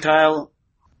these Gentile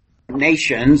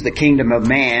nations, the kingdom of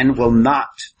man, will not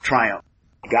triumph.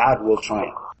 God will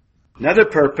triumph. Another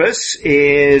purpose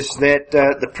is that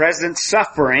the present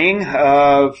suffering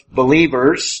of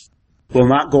believers will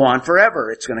not go on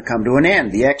forever. It's going to come to an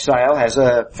end. The exile has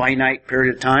a finite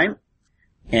period of time,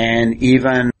 and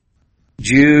even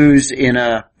Jews in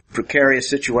a precarious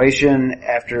situation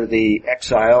after the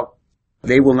exile,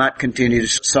 they will not continue to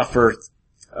suffer.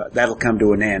 That'll come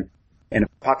to an end. And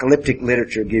apocalyptic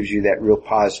literature gives you that real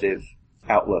positive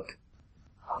outlook.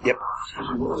 Yep.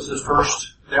 What was the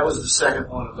first? That was the second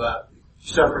one about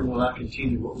suffering will not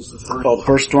continue. What was the first? Well, the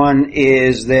first one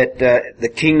is that the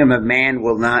kingdom of man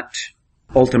will not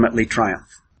ultimately triumph.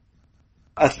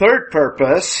 A third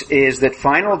purpose is that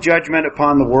final judgment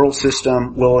upon the world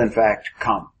system will in fact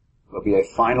come. There'll be a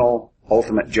final,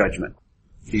 ultimate judgment.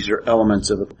 These are elements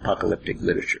of apocalyptic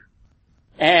literature.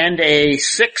 And a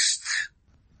sixth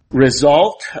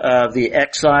result of the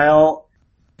exile,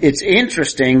 it's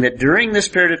interesting that during this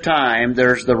period of time,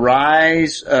 there's the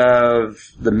rise of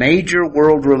the major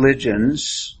world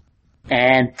religions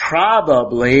and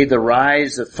probably the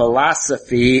rise of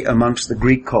philosophy amongst the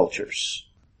Greek cultures.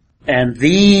 And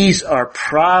these are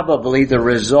probably the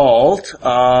result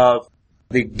of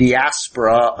the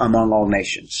diaspora among all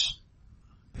nations.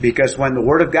 Because when the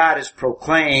Word of God is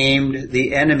proclaimed,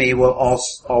 the enemy will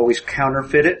always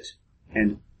counterfeit it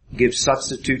and give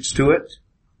substitutes to it.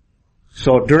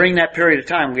 So during that period of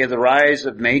time, we have the rise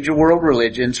of major world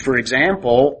religions. For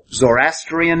example,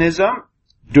 Zoroastrianism.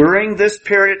 During this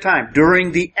period of time,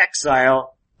 during the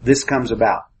exile, this comes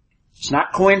about. It's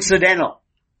not coincidental.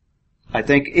 I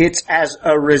think it's as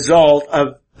a result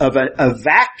of a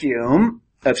vacuum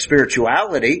of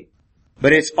spirituality,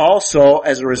 but it's also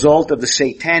as a result of the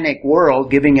satanic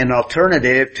world giving an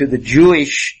alternative to the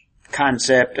Jewish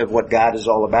concept of what God is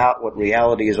all about, what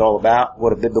reality is all about,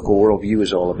 what a biblical worldview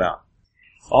is all about.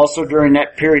 Also during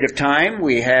that period of time,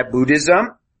 we have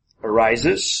Buddhism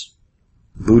arises.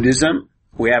 Buddhism.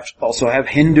 We also have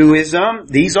Hinduism.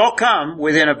 These all come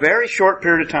within a very short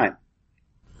period of time.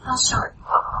 How short?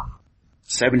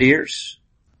 70 years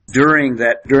during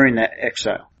that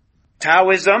exile.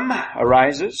 Taoism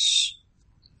arises.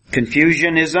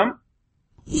 Confucianism.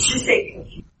 You should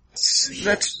say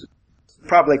That's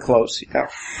probably close, yeah.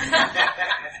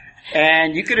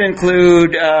 And you could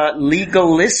include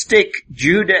legalistic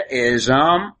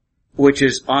Judaism, which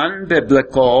is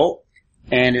unbiblical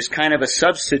and is kind of a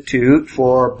substitute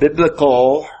for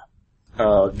biblical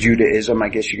Judaism, I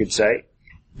guess you could say.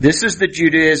 This is the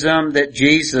Judaism that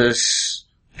Jesus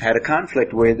had a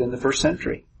conflict with in the first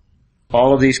century.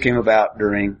 All of these came about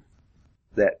during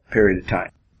that period of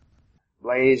time.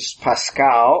 Blaise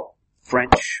Pascal,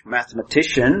 French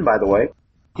mathematician, by the way,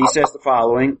 he says the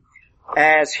following: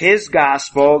 as his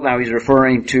gospel, now he's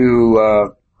referring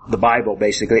to the Bible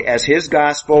basically, as his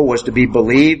gospel was to be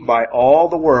believed by all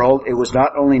the world, it was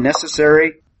not only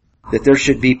necessary that there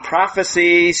should be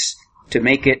prophecies to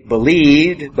make it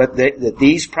believed, but that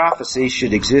these prophecies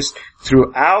should exist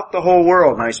throughout the whole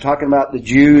world. Now he's talking about the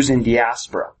Jews in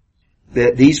diaspora.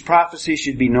 That these prophecies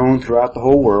should be known throughout the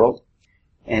whole world.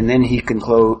 And then he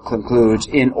concludes,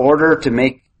 in order to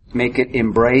make it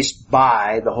embraced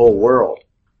by the whole world.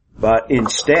 But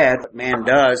instead, what man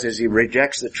does is he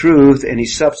rejects the truth and he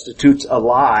substitutes a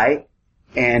lie.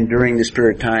 And during this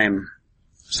period of time,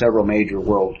 several major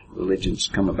world religions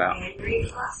come about.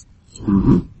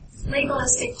 Mm-hmm.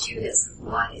 Legalistic Judaism,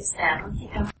 what is that?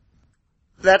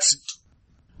 That's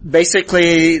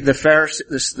basically the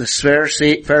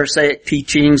Pharisaic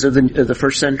teachings of the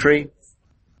first century.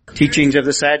 Teachings of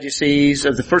the Sadducees,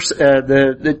 of the first,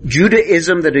 the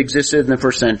Judaism that existed in the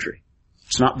first century.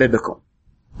 It's not biblical.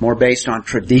 More based on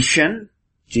tradition.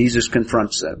 Jesus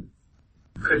confronts them.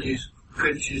 Could you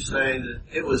say that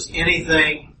it was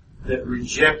anything that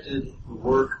rejected the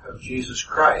work of Jesus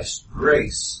Christ,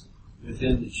 grace,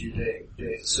 within the Judaic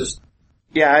system?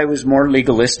 Yeah, it was more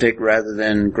legalistic rather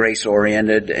than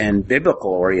grace-oriented and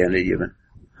biblical-oriented even.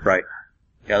 Right.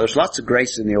 Yeah, there's lots of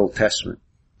grace in the Old Testament.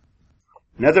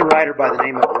 Another writer by the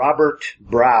name of Robert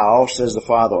Brow says the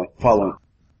following.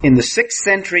 In the 6th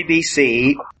century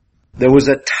BC, there was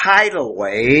a tidal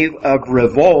wave of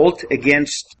revolt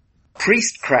against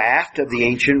priestcraft of the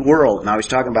ancient world. Now he's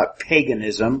talking about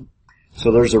paganism.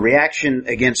 So there's a reaction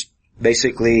against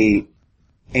basically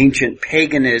ancient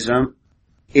paganism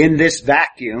in this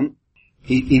vacuum.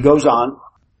 He goes on.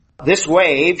 This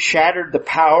wave shattered the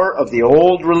power of the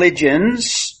old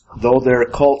religions, though their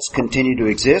cults continue to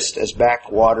exist as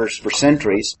backwaters for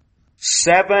centuries.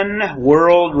 7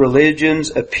 world religions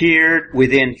appeared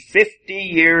within 50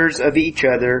 years of each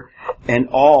other, and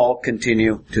all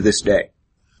continue to this day.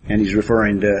 And he's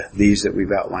referring to these that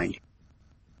we've outlined.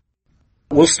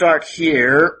 We'll start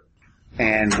here,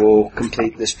 and we'll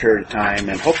complete this period of time,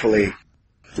 and hopefully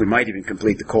we might even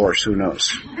complete the course, who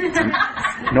knows.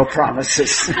 No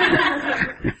promises.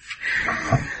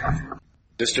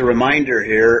 Just a reminder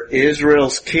here,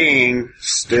 Israel's king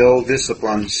still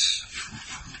disciplines.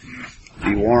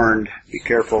 Be warned, be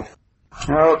careful.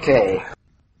 Okay.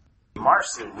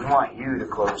 Marcy, we want you to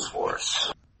close for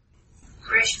us.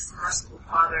 Gracious and merciful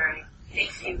Father, I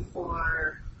thank you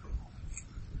for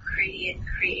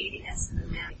creating us in the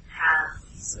manner you have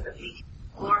so that we can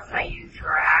glorify you through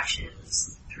our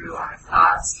actions, through our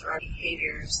thoughts, through our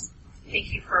behaviors.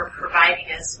 Thank you for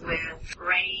providing us with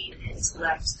brain and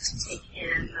intellect to take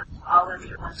in all of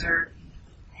your wonder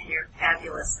and your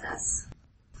fabulousness.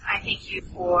 I thank you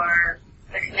for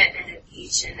the commitment of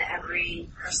each and every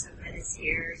person that is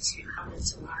here to come and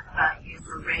to learn about you,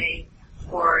 for Ray,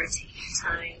 for taking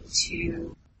time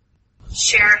to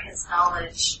share his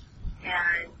knowledge,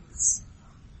 and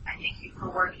I thank you for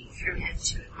working through him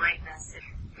to enlighten us in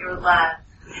your love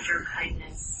and your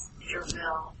kindness, your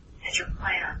will, and your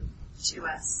plan to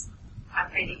us. I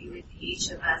pray that you would be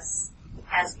each of us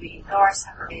as we go our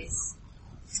separate ways,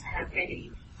 and I pray that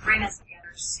you bring us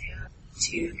together soon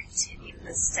to continue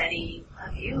the study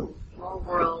of you, your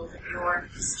world, your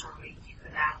history.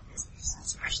 For that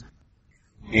is precious.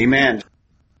 Amen.